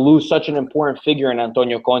lose such an important figure in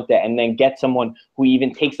Antonio Conte and then get someone who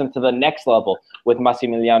even takes them to the next level with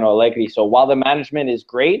Massimiliano Allegri. So while the management is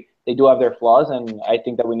great, they do have their flaws, and I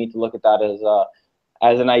think that we need to look at that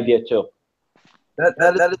as an idea too.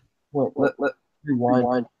 That is. Well, let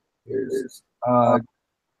rewind. Here's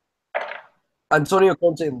Antonio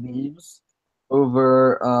Conte leaves.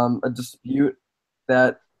 over a dispute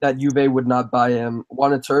that Juve would not buy him.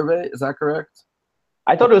 Juan Iturbe, is that correct?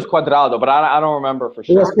 I thought it was Cuadrado, but I don't remember for It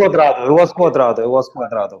sure. was Cuadrado. It was Cuadrado. It was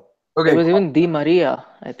Cuadrado. There Okay, was even Di Maria,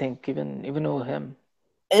 I think, even over him.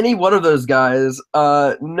 any one of those guys,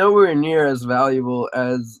 nowhere near as valuable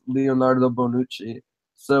as Leonardo Bonucci.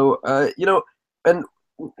 So, and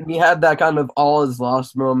we had that kind of all is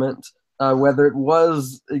lost moment, whether it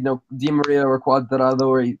was, Di Maria or Cuadrado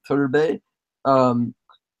or Iturbe.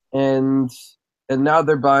 And now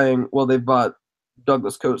they're buying, well, they've bought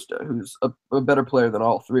Douglas Costa, who's a better player than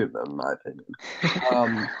all three of them, in my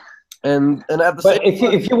opinion. And at the But same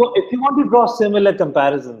if you want to draw similar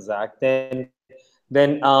comparisons, Zach, then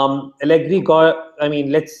Allegri got. I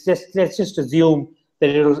mean, let's just assume that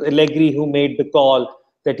it was Allegri who made the call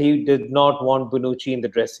that he did not want Bonucci in the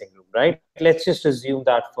dressing room, right? Let's just assume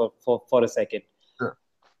that for a second. Sure.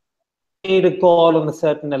 He made a call on a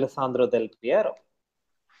certain Alessandro Del Piero.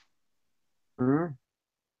 Mhm.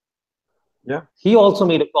 Yeah. He also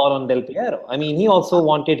made a call on Del Piero. I mean, he also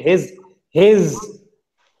wanted his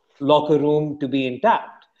locker room to be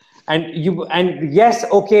intact. And yes,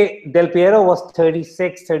 okay, Del Piero was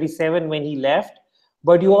 36, 37 when he left,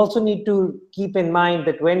 but you also need to keep in mind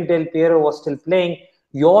that when Del Piero was still playing,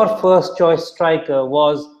 your first choice striker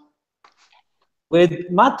was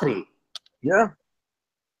with Matri. Yeah.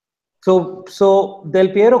 So Del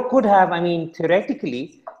Piero could have, I mean,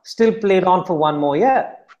 theoretically, still played on for one more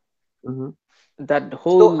year. Mm-hmm. That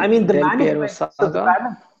whole So I mean, the Del Piero management. So the saga,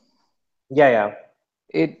 management. Yeah.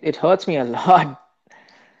 it hurts me a lot.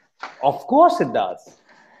 Of course it does.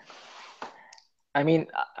 I mean,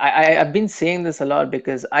 I've been saying this a lot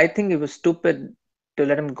because I think it was stupid to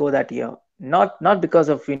let him go that year. Not because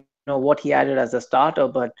of what he added as a starter,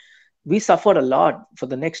 but we suffered a lot for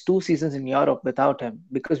the next 2 seasons in Europe without him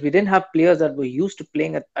because we didn't have players that were used to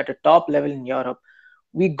playing at a top level in Europe.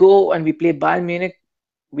 We go and we play Bayern Munich,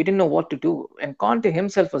 we didn't know what to do, and Conte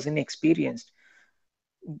himself was inexperienced.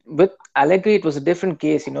 With Allegri, it was a different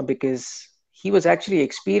case, because he was actually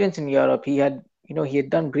experienced in Europe. He had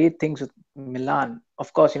done great things with Milan.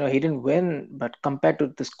 Of course, he didn't win, but compared to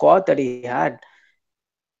the squad that he had,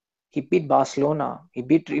 he beat Barcelona. He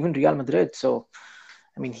beat even Real Madrid. So,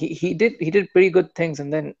 I mean, he did pretty good things.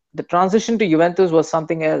 And then the transition to Juventus was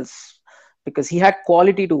something else because he had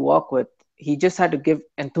quality to work with. He just had to give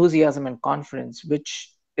enthusiasm and confidence,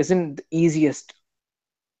 which isn't the easiest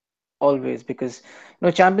always because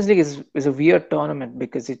Champions League is a weird tournament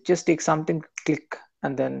because it just takes something to click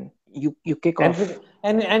and then you kick off.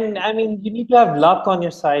 And I mean, you need to have luck on your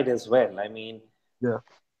side as well. I mean, Yeah.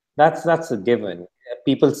 that's a given.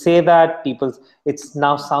 People say that it's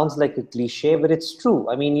now sounds like a cliche, but it's true.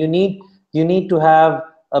 I mean, you need to have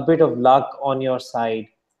a bit of luck on your side.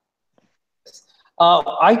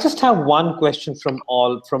 I just have one question from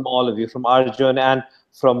all of you, from Arjun and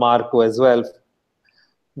from Marco as well.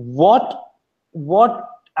 What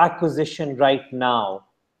acquisition right now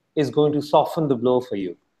is going to soften the blow for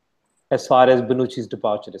you as far as Bonucci's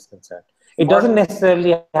departure is concerned? It doesn't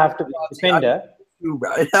necessarily have to be a defender.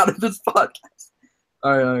 Right out of this podcast.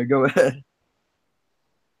 All right, go ahead.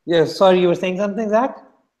 Yeah, sorry, you were saying something, Zach?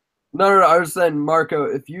 No, I was saying, Marco,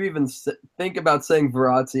 if you even think about saying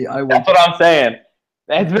Verratti, I will. That's what I'm saying.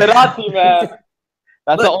 That's Verratti, man.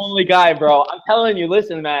 That's the only guy, bro. I'm telling you,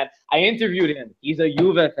 listen, man. I interviewed him. He's a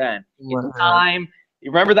Juve fan. It's time. You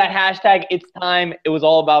remember that hashtag? It's time. It was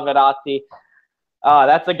all about Verratti.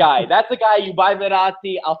 That's a guy. That's a guy. You buy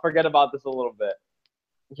Verratti, I'll forget about this a little bit.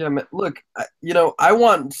 Yeah, man, look, I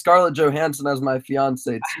want Scarlett Johansson as my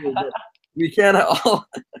fiance too. But we can't all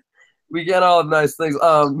have nice things.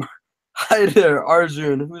 Hi there,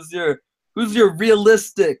 Arjun. Who's your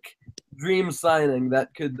realistic dream signing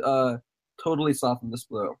that could totally soften this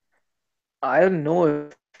blow? I don't know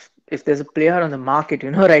if there's a player on the market,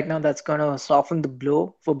 right now that's gonna soften the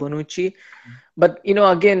blow for Bonucci. But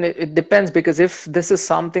again, it depends because if this is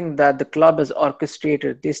something that the club has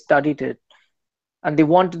orchestrated, they studied it, and they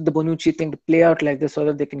wanted the Bonucci thing to play out like this so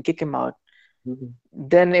that they can kick him out,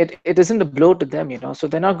 then it isn't a blow to them, So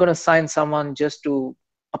they're not going to sign someone just to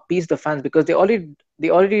appease the fans because they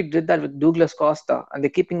already did that with Douglas Costa and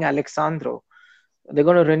they're keeping Alexandro. They're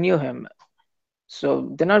going to renew him.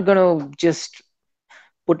 So they're not going to just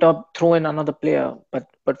throw in another player.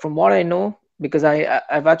 But from what I know, because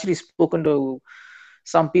I've actually spoken to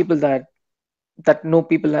some people that know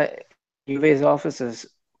people in Juve's offices,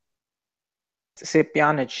 say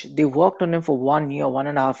Pjanic, they worked on him for 1 year,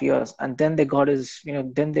 1.5 years, and then they got his,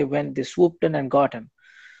 then they swooped in and got him.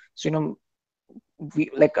 So,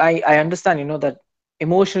 I understand, that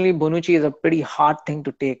emotionally Bonucci is a pretty hard thing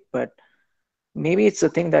to take, but maybe it's the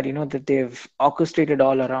thing that that they've orchestrated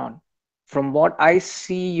all around. From what I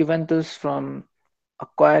see Juventus from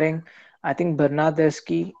acquiring, I think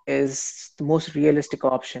Bernardeschi is the most realistic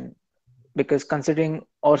option, because considering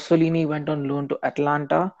Orsolini went on loan to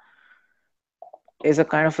Atlanta is a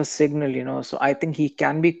kind of a signal, so I think he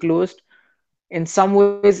can be closed. In some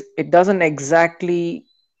ways it doesn't exactly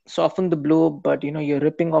soften the blow, but you're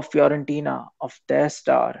ripping off Fiorentina of their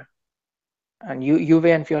star, and Juve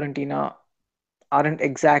and Fiorentina aren't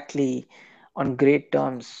exactly on great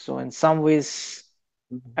terms. So in some ways,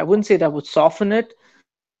 I wouldn't say that would soften it,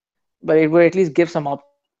 but it would at least give some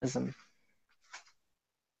optimism.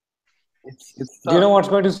 It's Do you tough. know what's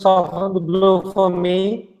going to soften the blow for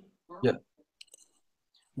me? Yeah.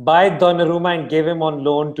 Buy Donnarumma and give him on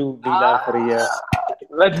loan to Milan for a year.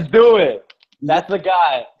 Let's do it. That's the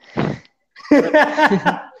guy.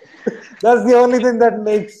 That's the only thing that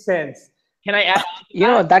makes sense. Can I add?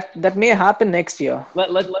 That may happen next year.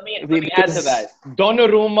 Let me add to that.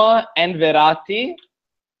 Donnarumma and Verratti.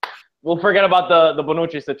 We'll forget about the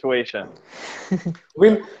Bonucci situation.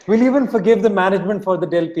 We'll even forgive the management for the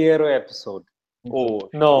Del Piero episode. Oh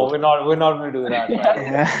No, we're not going to do that. Right?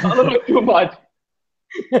 Yeah. a little too much.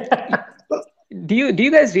 Do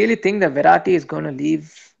you guys really think that Verratti is going to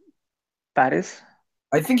leave Paris?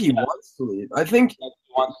 I think he wants to leave. I think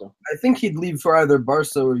he'd leave for either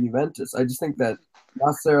Barca or Juventus. I just think that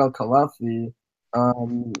Nasser Al Khelaifi,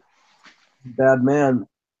 bad man.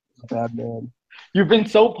 You've been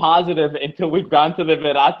so positive until we've gone to the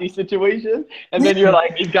Verratti situation, and then you're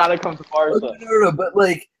like, he's got to come to Barca. No, but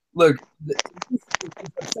like, look, it's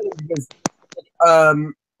upsetting because,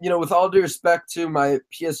 with all due respect to my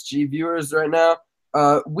PSG viewers right now,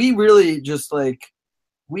 we really just like,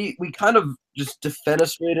 we kind of just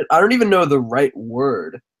defenestrated. I don't even know the right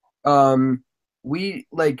word. We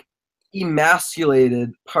like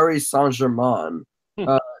emasculated Paris Saint-Germain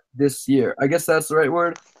this year. I guess that's the right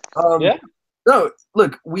word. Yeah. No,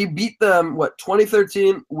 look, we beat them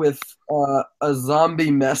 2013 with a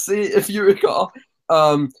zombie Messi, if you recall.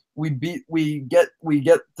 We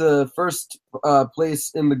get the first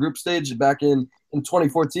place in the group stage back in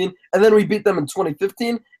 2014, and then we beat them in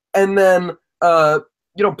 2015, and then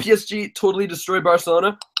PSG totally destroyed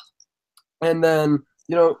Barcelona, and then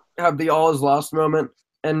have the all is lost moment,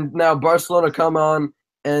 and now Barcelona come on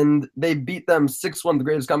and they beat them 6-1, the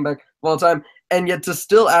greatest comeback of all time, and yet to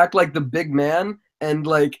still act like the big man and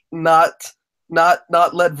like not let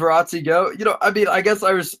Verratti go. I mean, I guess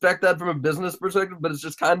I respect that from a business perspective, but it's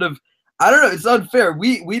just kind of, I don't know, it's unfair.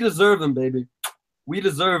 We deserve them, baby. We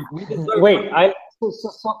deserve. Wait,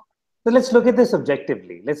 so let's look at this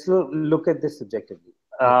objectively.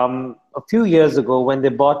 A few years ago, when they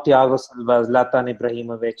bought Thiago Silva, Zlatan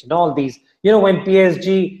Ibrahimovic, and all these, when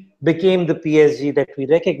PSG became the PSG that we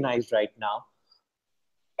recognize right now,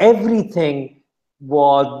 everything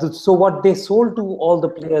was, so what they sold to all the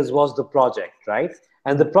players was the project, right?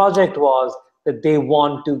 And the project was that they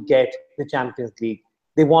want to get the Champions League.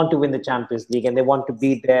 They want to win the Champions League, and they want to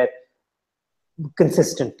be there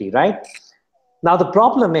consistently, right? Now, the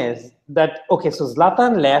problem is that, okay, so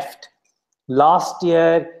Zlatan left. Last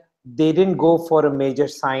year, they didn't go for a major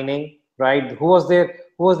signing, right? Who was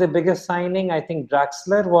their biggest signing? I think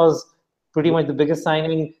Draxler was pretty much the biggest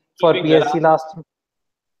signing for PSG last year.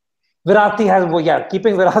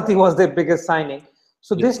 Keeping Verratti was their biggest signing.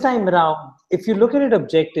 So this time around, if you look at it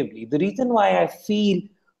objectively, the reason why I feel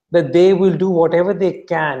that they will do whatever they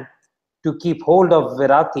can to keep hold of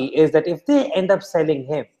Verratti is that if they end up selling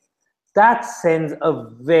him, that sends a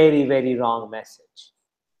very, very wrong message.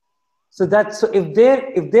 So if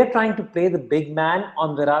they're trying to play the big man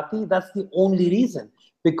on Verratti, that's the only reason.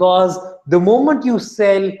 Because the moment you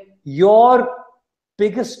sell your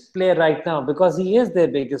biggest player right now, because he is their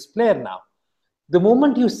biggest player now, the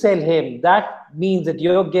moment you sell him, that means that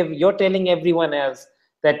you're telling everyone else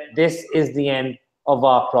that this is the end of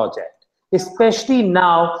our project. Especially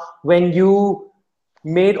now when you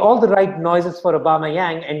made all the right noises for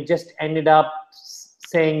Aubameyang and just ended up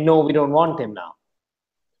saying, no, we don't want him now.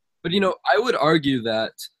 But I would argue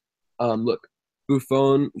that, look,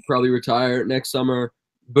 Buffon will probably retire next summer.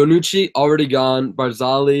 Bonucci already gone.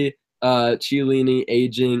 Barzagli, Chiellini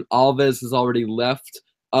aging. Alves has already left.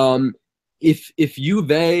 If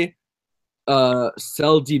Juve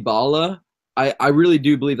sell Dybala, I really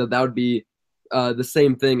do believe that would be the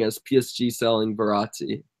same thing as PSG selling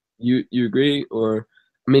Verratti. You agree? Or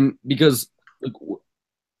I mean, because look,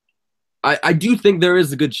 I do think there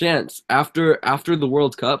is a good chance after the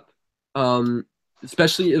World Cup,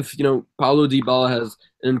 especially if Paulo Dybala has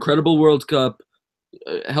an incredible World Cup,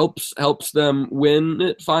 helps them win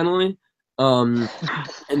it finally.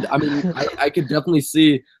 And I mean, I could definitely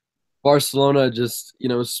see Barcelona just,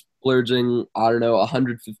 splurging, I don't know,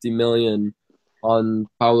 150 million on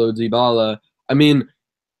Paulo Dybala. I mean,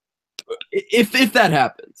 if that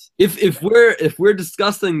happens, if we're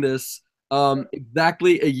discussing this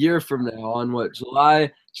exactly a year from now on what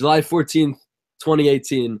July 14th,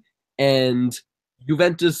 2018, and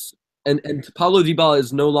Juventus and Paulo Dybala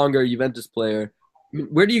is no longer a Juventus player. I mean,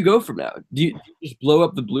 where do you go from now? Do you just blow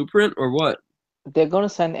up the blueprint or what? They're going to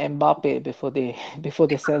send Mbappe before they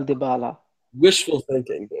sell Dybala. Wishful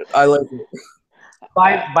thinking, but I like it.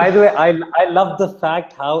 By the way, I love the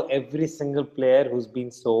fact how every single player who's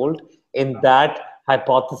been sold in that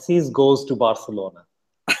hypothesis goes to Barcelona.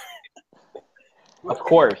 Of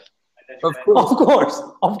course. Of course.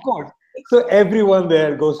 Of course. So everyone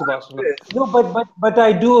there goes to Barcelona. No, but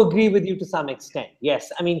I do agree with you to some extent.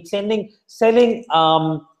 Yes, I mean selling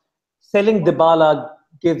Dybala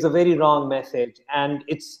gives a very wrong message, and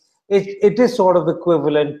it is sort of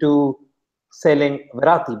equivalent to selling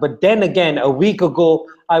Verratti. But then again, a week ago,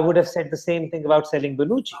 I would have said the same thing about selling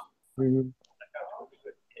Bonucci. Mm-hmm.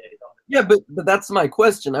 Yeah, but that's my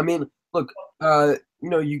question. I mean, look,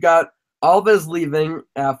 you got Alves leaving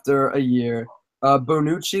after a year,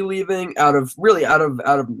 Bonucci leaving out of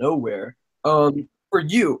nowhere. For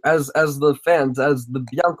you as the fans, as the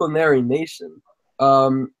Bianconeri nation,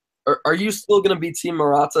 are you still going to be Team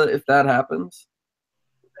Morata if that happens?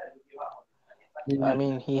 I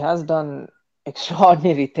mean, he has done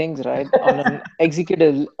extraordinary things, right? On an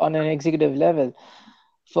executive level.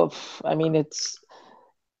 I mean, it's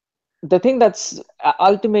the thing that's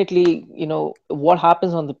ultimately, what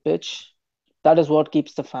happens on the pitch. That is what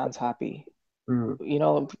keeps the fans happy.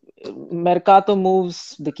 Mercato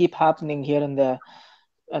moves, they keep happening here and there,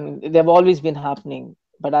 and they've always been happening.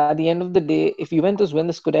 But at the end of the day, if Juventus win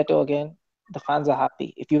the Scudetto again, the fans are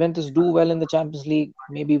happy. If Juventus do well in the Champions League,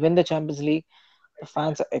 maybe win the Champions League, the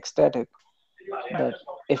fans are ecstatic. But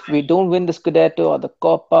if we don't win the Scudetto or the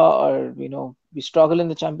Coppa, or we struggle in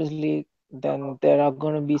the Champions League, then there are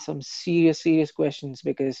going to be some serious questions,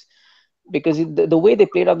 because the way they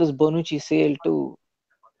played out this Bonucci sale too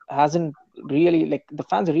hasn't really, like, the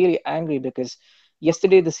fans are really angry, because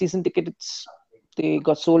yesterday the season tickets, they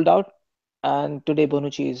got sold out, and today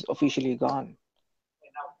Bonucci is officially gone.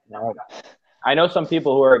 I know some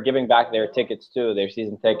people who are giving back their tickets too, their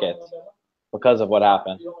season tickets, because of what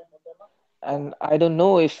happened. And I don't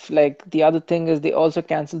know if, like, the other thing is they also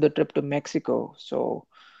canceled the trip to Mexico. So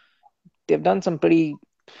they've done some pretty,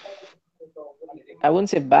 I wouldn't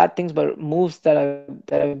say bad things, but moves that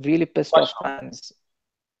have really pissed off fans.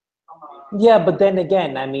 Yeah, but then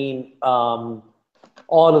again, I mean, all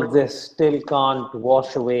of this still can't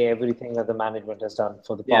wash away everything that the management has done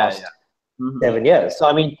for the past 7 years. So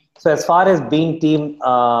I mean, as far as being Team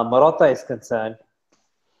Marotta is concerned,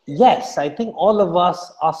 yes, I think all of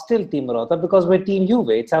us are still Team Marotta because we're Team Juve.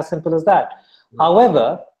 It's as simple as that.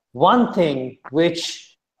 However, one thing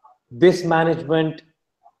which this management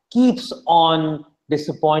keeps on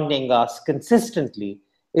disappointing us consistently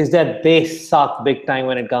is that they suck big time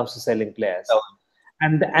when it comes to selling players.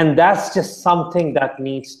 And that's just something that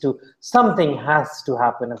something has to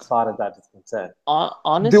happen as far as that is concerned.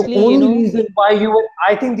 Honestly, the only reason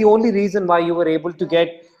why you were able to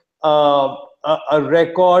get a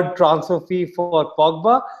record transfer fee for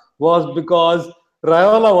Pogba was because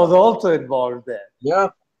Raiola was also involved there. Yeah.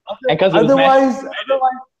 Otherwise,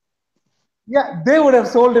 yeah, they would have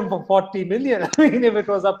sold him for 40 million. I mean, if it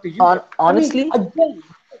was up to you. Honestly, I mean, again,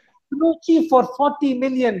 Bonucci for 40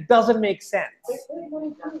 million doesn't make sense.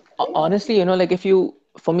 Honestly, like, if you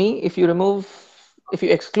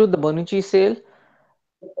exclude the Bonucci sale,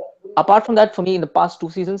 apart from that, for me, in the past 2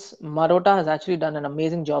 seasons, Marotta has actually done an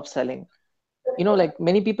amazing job selling. Like,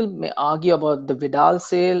 many people may argue about the Vidal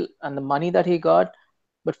sale and the money that he got,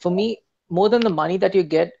 but for me, more than the money that you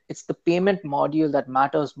get, it's the payment module that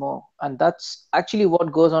matters more, and that's actually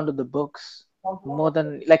what goes onto the books more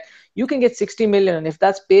than, like, you can get 60 million, and if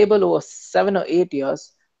that's payable over 7 or 8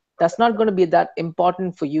 years, that's not going to be that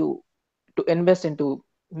important for you to invest into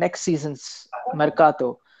next season's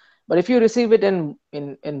mercato. But if you receive it in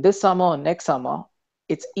this summer or next summer,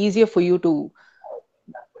 it's easier for you to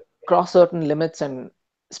cross certain limits and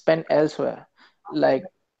spend elsewhere. Like,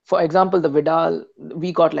 for example, the Vidal,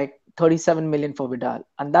 we got like 37 million for Vidal,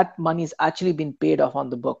 and that money is actually been paid off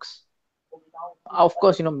on the books. Of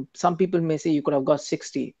course, some people may say you could have got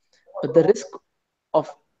 60, but the risk of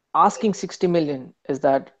asking 60 million is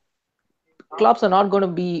that clubs are not going to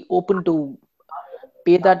be open to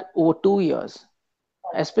pay that over 2 years,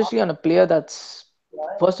 especially on a player that's,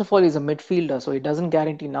 first of all, he's a midfielder, so he doesn't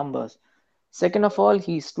guarantee numbers. Second of all,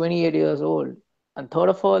 he's 28 years old. And third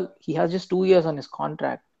of all, he has just 2 years on his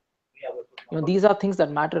contract. These are things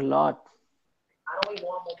that matter a lot.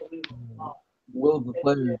 Will of the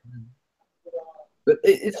player. But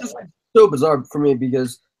it's just so bizarre for me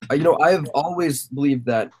because I've always believed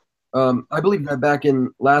that. I believe that back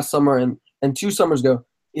in last summer and 2 summers ago,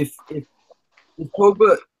 if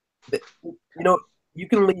Pogba, you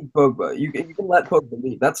can leave Pogba, you can let Pogba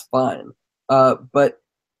leave. That's fine. But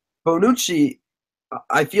Bonucci,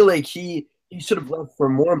 I feel like he should have left for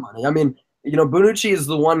more money. I mean, Bonucci is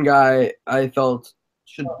the one guy I felt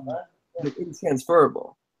should be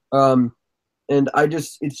intransferable. And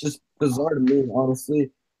it's just bizarre to me,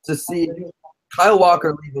 honestly, to see Kyle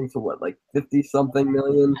Walker leaving for what, like 50-something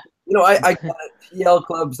million. I get it. PL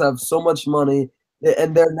clubs have so much money,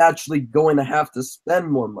 and they're naturally going to have to spend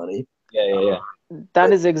more money. Yeah.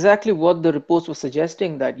 That is exactly what the reports were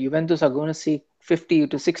suggesting, that Juventus are going to seek 50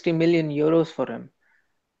 to 60 million euros for him.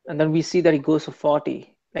 And then we see that he goes for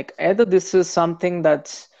 40. Like, either this is something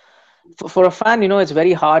that's for a fan, it's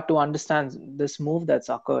very hard to understand this move that's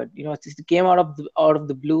occurred. It came out of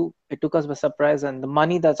the blue. It took us by surprise, and the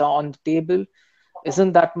money that's on the table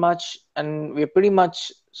isn't that much, and we're pretty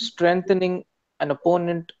much strengthening an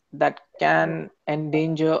opponent that can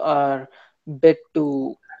endanger our bid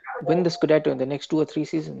to win the Scudetto in the next 2 or 3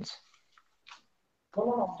 seasons.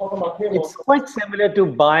 It's quite similar to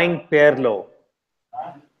buying Pirlo.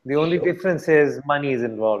 The only difference is money is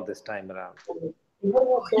involved this time around.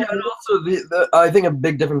 Yeah, and also I think a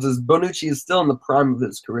big difference is Bonucci is still in the prime of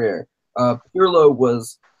his career. Pirlo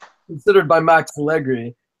was considered by Max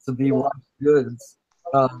Allegri to be watched goods,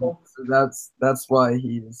 so that's why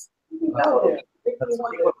he's.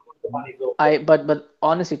 But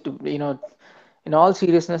honestly, in all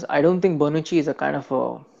seriousness, I don't think Bonucci is a kind of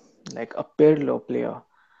a Pirlo player.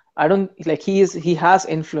 I don't like he has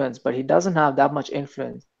influence, but he doesn't have that much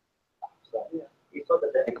influence.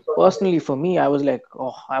 Like, personally, for me, I was like,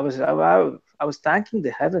 oh, I was thanking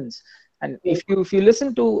the heavens. And if you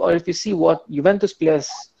listen to, or if you see what Juventus players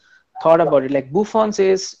thought about it, like Buffon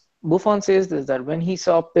says this, that when he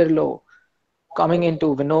saw Pirlo coming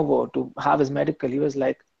into Vinovo to have his medical, he was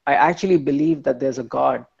like, I actually believe that there's a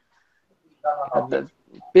God.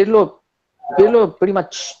 Pirlo pretty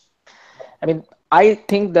much. I mean, I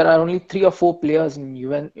think there are only 3 or 4 players in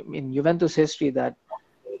Juventus history that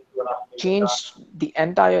changed the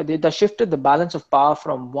entire. They shifted the balance of power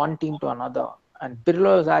from one team to another, and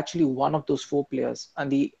Pirlo is actually one of those 4 players,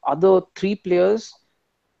 and the other 3 players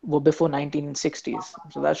were before 1960s.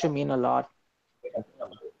 So that should mean a lot.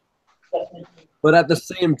 But at the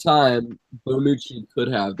same time, Bonucci could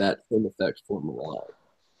have that same effect for Milan.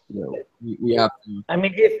 We have to. I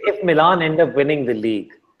mean, if Milan end up winning the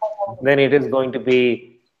league, then it is going to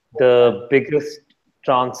be the biggest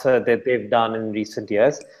transfer that they've done in recent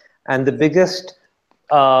years, and the biggest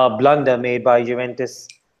blunder made by Juventus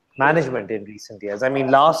management in recent years. I mean,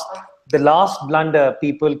 the last blunder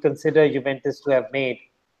people consider Juventus to have made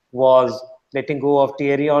was letting go of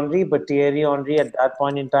Thierry Henry, but Thierry Henry at that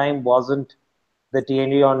point in time wasn't the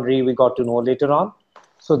Thierry Henry we got to know later on.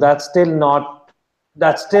 So that's still not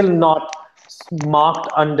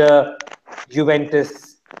marked under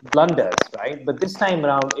Juventus blunders, right? But this time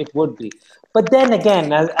around, it would be. But then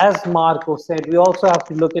again, as Marco said, we also have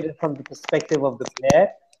to look at it from the perspective of the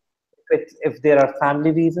player. If there are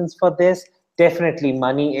family reasons for this, definitely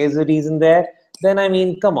money is a reason there. Then I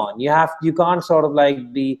mean, come on, you can't sort of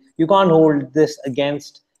you can't hold this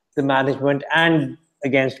against the management and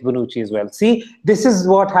against Bonucci as well. See, this is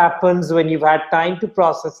what happens when you've had time to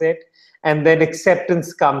process it, and then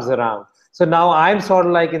acceptance comes around. So now I'm sort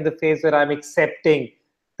of like in the phase where I'm accepting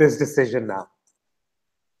this decision now.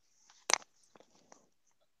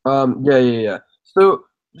 Yeah. So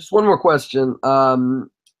just one more question.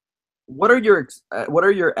 What are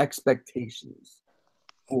your expectations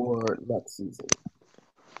for next season?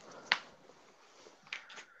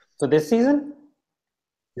 So this season?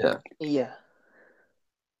 Yeah.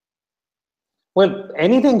 Well,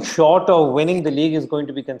 anything short of winning the league is going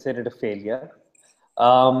to be considered a failure.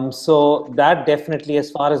 So that definitely, as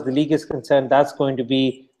far as the league is concerned, that's going to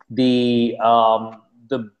be the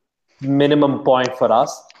minimum point for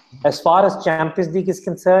us. As far as Champions League is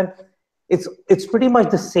concerned, it's pretty much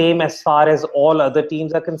the same as far as all other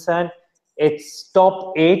teams are concerned. It's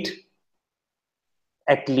top 8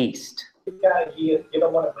 at least.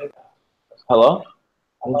 Hello?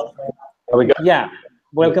 Are we good? Yeah.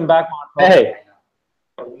 Welcome back, Marco. Hey.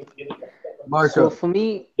 Marco. So for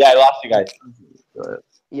me, Yeah, I lost you guys. Go ahead.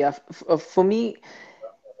 yeah, for me,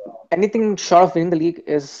 anything short of winning the league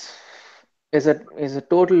is a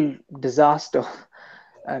total disaster.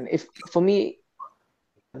 And if for me,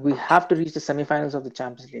 we have to reach the semifinals of the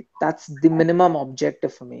Champions League. That's the minimum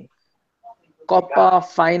objective for me. Copa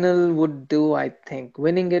final would do, I think.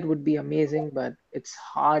 Winning it would be amazing, but it's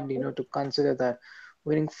hard, to consider that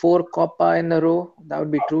winning 4 Copa in a row, that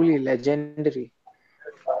would be truly legendary.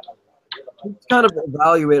 Kind of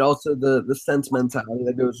evaluate also the sense mentality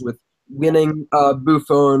that goes with winning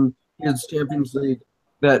Buffon his Champions League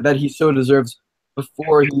that he so deserves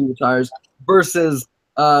before he retires versus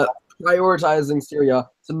prioritizing Syria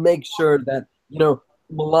to make sure that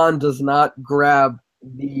Milan does not grab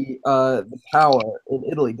the power in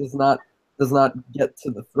Italy, does not get to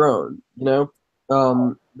the throne.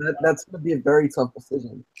 That's going to be a very tough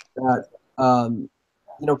decision. That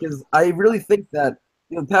because I really think that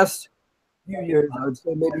the past few years, I would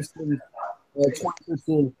say maybe since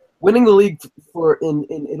 2015, winning the league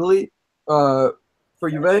in Italy for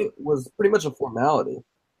Juve was pretty much a formality.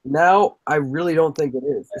 Now, I really don't think it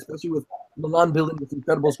is, especially with Milan building this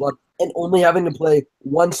incredible squad and only having to play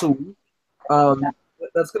once a week.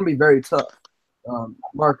 That's going to be very tough.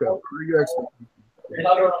 Marco, what are your expectations?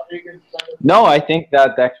 No, I think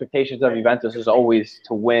that the expectations of Juventus is always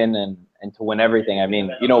to win and to win everything. I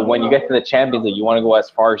mean, when you get to the Champions League, you want to go as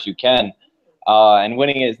far as you can. And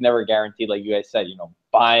winning is never guaranteed, like you guys said.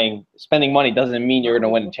 Spending money doesn't mean you're going to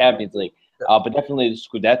win the Champions League. But definitely the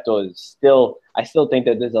Scudetto is still. I still think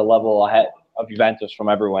that there's a level ahead of Juventus from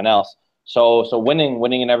everyone else. So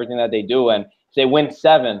winning in everything that they do, and if they win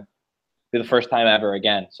 7, it'll be the first time ever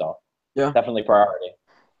again. So definitely priority.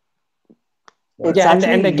 It's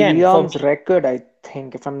actually and again, Lyon's record, I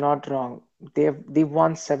think, if I'm not wrong. They've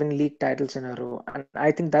won 7 league titles in a row, and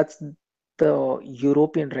I think that's the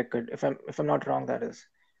European record. If I'm not wrong, that is.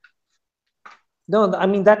 No, I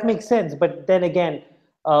mean that makes sense. But then again,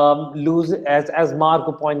 lose as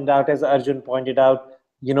Marco pointed out, as Arjun pointed out,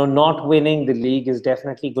 not winning the league is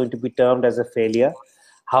definitely going to be termed as a failure.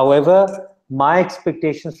 However, my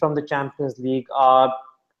expectations from the Champions League are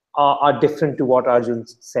different to what Arjun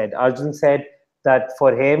said. Arjun said that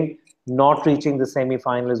for him, not reaching the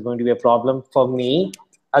semi-final is going to be a problem. For me,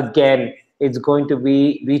 again, it's going to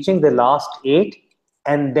be reaching the last 8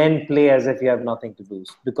 and then play as if you have nothing to lose.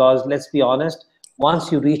 Because let's be honest,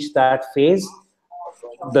 once you reach that phase,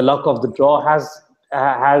 the luck of the draw has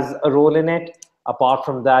a role in it. Apart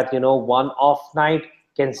from that, one off night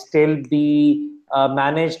can still be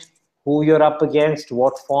managed. Who you're up against,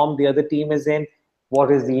 what form the other team is in, what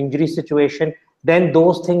is the injury situation, then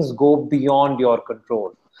those things go beyond your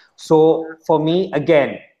control. So for me,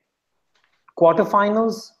 again,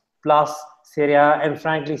 quarterfinals plus Serie A, and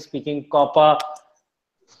frankly speaking, Copa,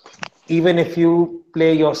 even if you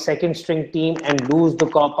play your second string team and lose the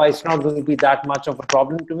Copa, it's not going to be that much of a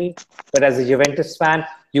problem to me. But as a Juventus fan,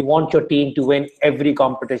 you want your team to win every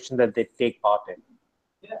competition that they take part in.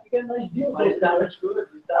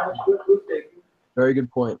 Very good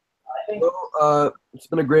point. Well, it's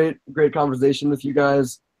been a great conversation with you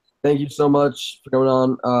guys. Thank you so much for coming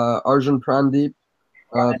on. Arjun Prandeep,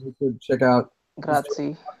 you could check out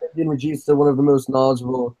Grazie. Regista, one of the most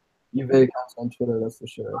knowledgeable Juve accounts on Twitter, that's for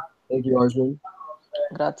sure. Thank you, Arjun.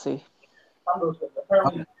 Grazie.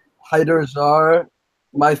 Haider Zar,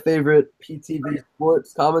 my favorite PTV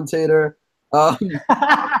sports commentator.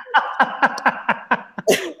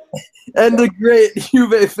 And a great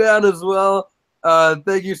Juve fan as well.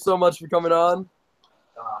 Thank you so much for coming on.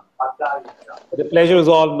 The pleasure was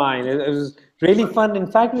all mine. It was really fun. In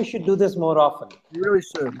fact, we should do this more often. You really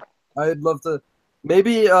should. I'd love to.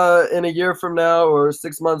 Maybe in a year from now or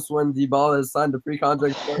 6 months when Dybala has signed a free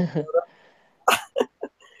contract.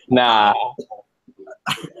 Nah.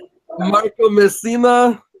 Marco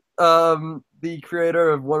Messina, the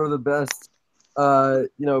creator of one of the best,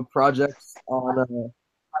 projects on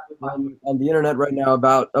the internet right now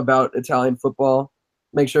about Italian football.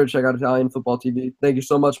 Make sure to check out Italian Football TV. Thank you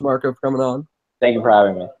so much, Marco, for coming on. Thank you for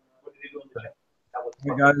having me.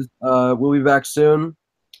 Hey guys, we'll be back soon.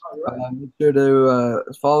 Make sure to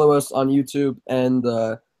follow us on YouTube and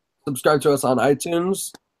subscribe to us on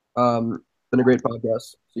iTunes. Been a great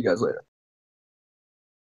podcast. See you guys later.